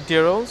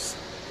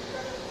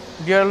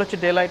 DRL হচ্ছে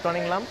day light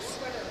running lamps.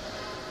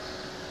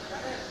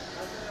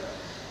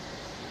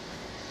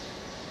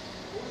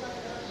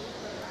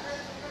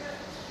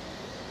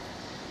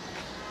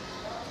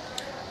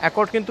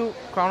 Accord কিন্তু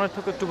ক্রাউনের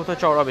থেকে একটু কোথাও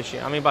চওড়া বেশি।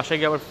 আমি বাসায়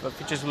গিয়ে আবার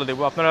ফিচার্সগুলো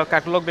দেখবো, আপনারা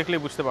ক্যাটালগ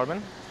দেখলেই বুঝতে পারবেন।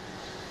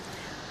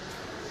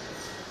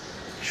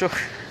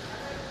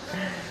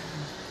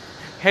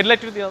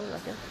 হেডলাইট দিয়ে হবে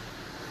নাকি?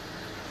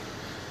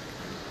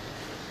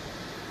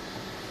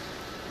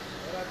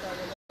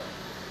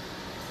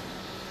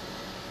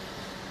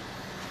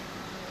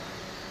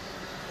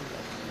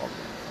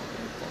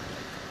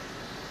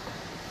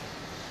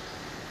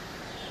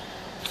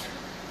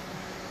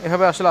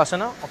 এভাবে আসলে আসে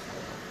না।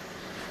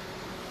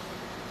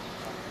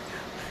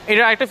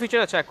 এটার একটা ফিচার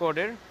আছে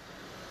অ্যাকর্ডের,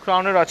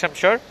 ক্রাউনের আছে আমি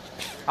শিওর।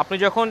 আপনি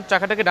যখন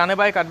চাকাটাকে ডানে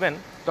বায়ে কাটবেন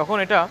তখন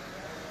এটা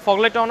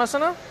ফগলাইটটা অন আছে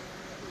না,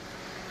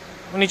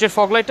 নিচের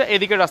ফগলাইটটা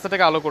এদিকে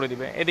রাস্তাটাকে আলো করে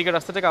দিবে, এদিকে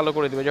রাস্তাটাকে আলো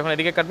করে দিবে। যখন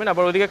এদিকে কাটবেন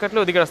আবার ওদিকে কাটলে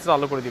ওদিকে রাস্তাটা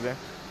আলো করে দিবে।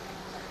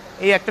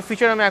 এই একটা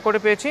ফিচার আমি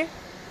অ্যাকর্ডে পেয়েছি।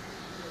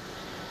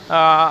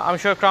 আমি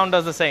sure crown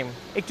does the same.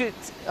 একটু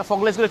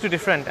ফগলাইটসগুলো একটু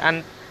different, and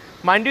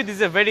mind you this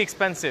is very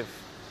expensive.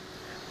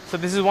 So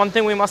this is one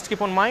thing we must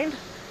keep on mind,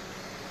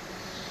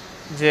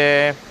 যে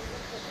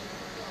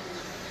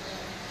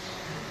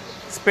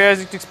স্পেয়ার্স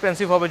একটু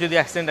এক্সপেন্সিভ হবে যদি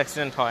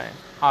অ্যাক্সিডেন্ট হয়,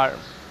 আর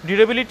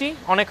ডিউরেবিলিটি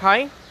অনেক হাই,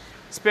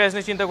 স্পেয়ার্স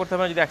নিয়ে চিন্তা করতে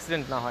হবে না যদি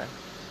অ্যাক্সিডেন্ট না হয়।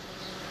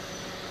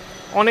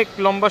 অনেক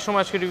লম্বা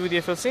সময় আজকে রিভিউ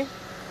দিয়ে ফেলছি,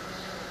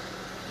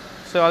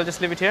 সো আইল just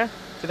leave it here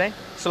today.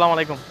 আসসালামু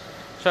আলাইকুম,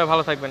 সবাই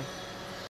ভালো থাকবেন।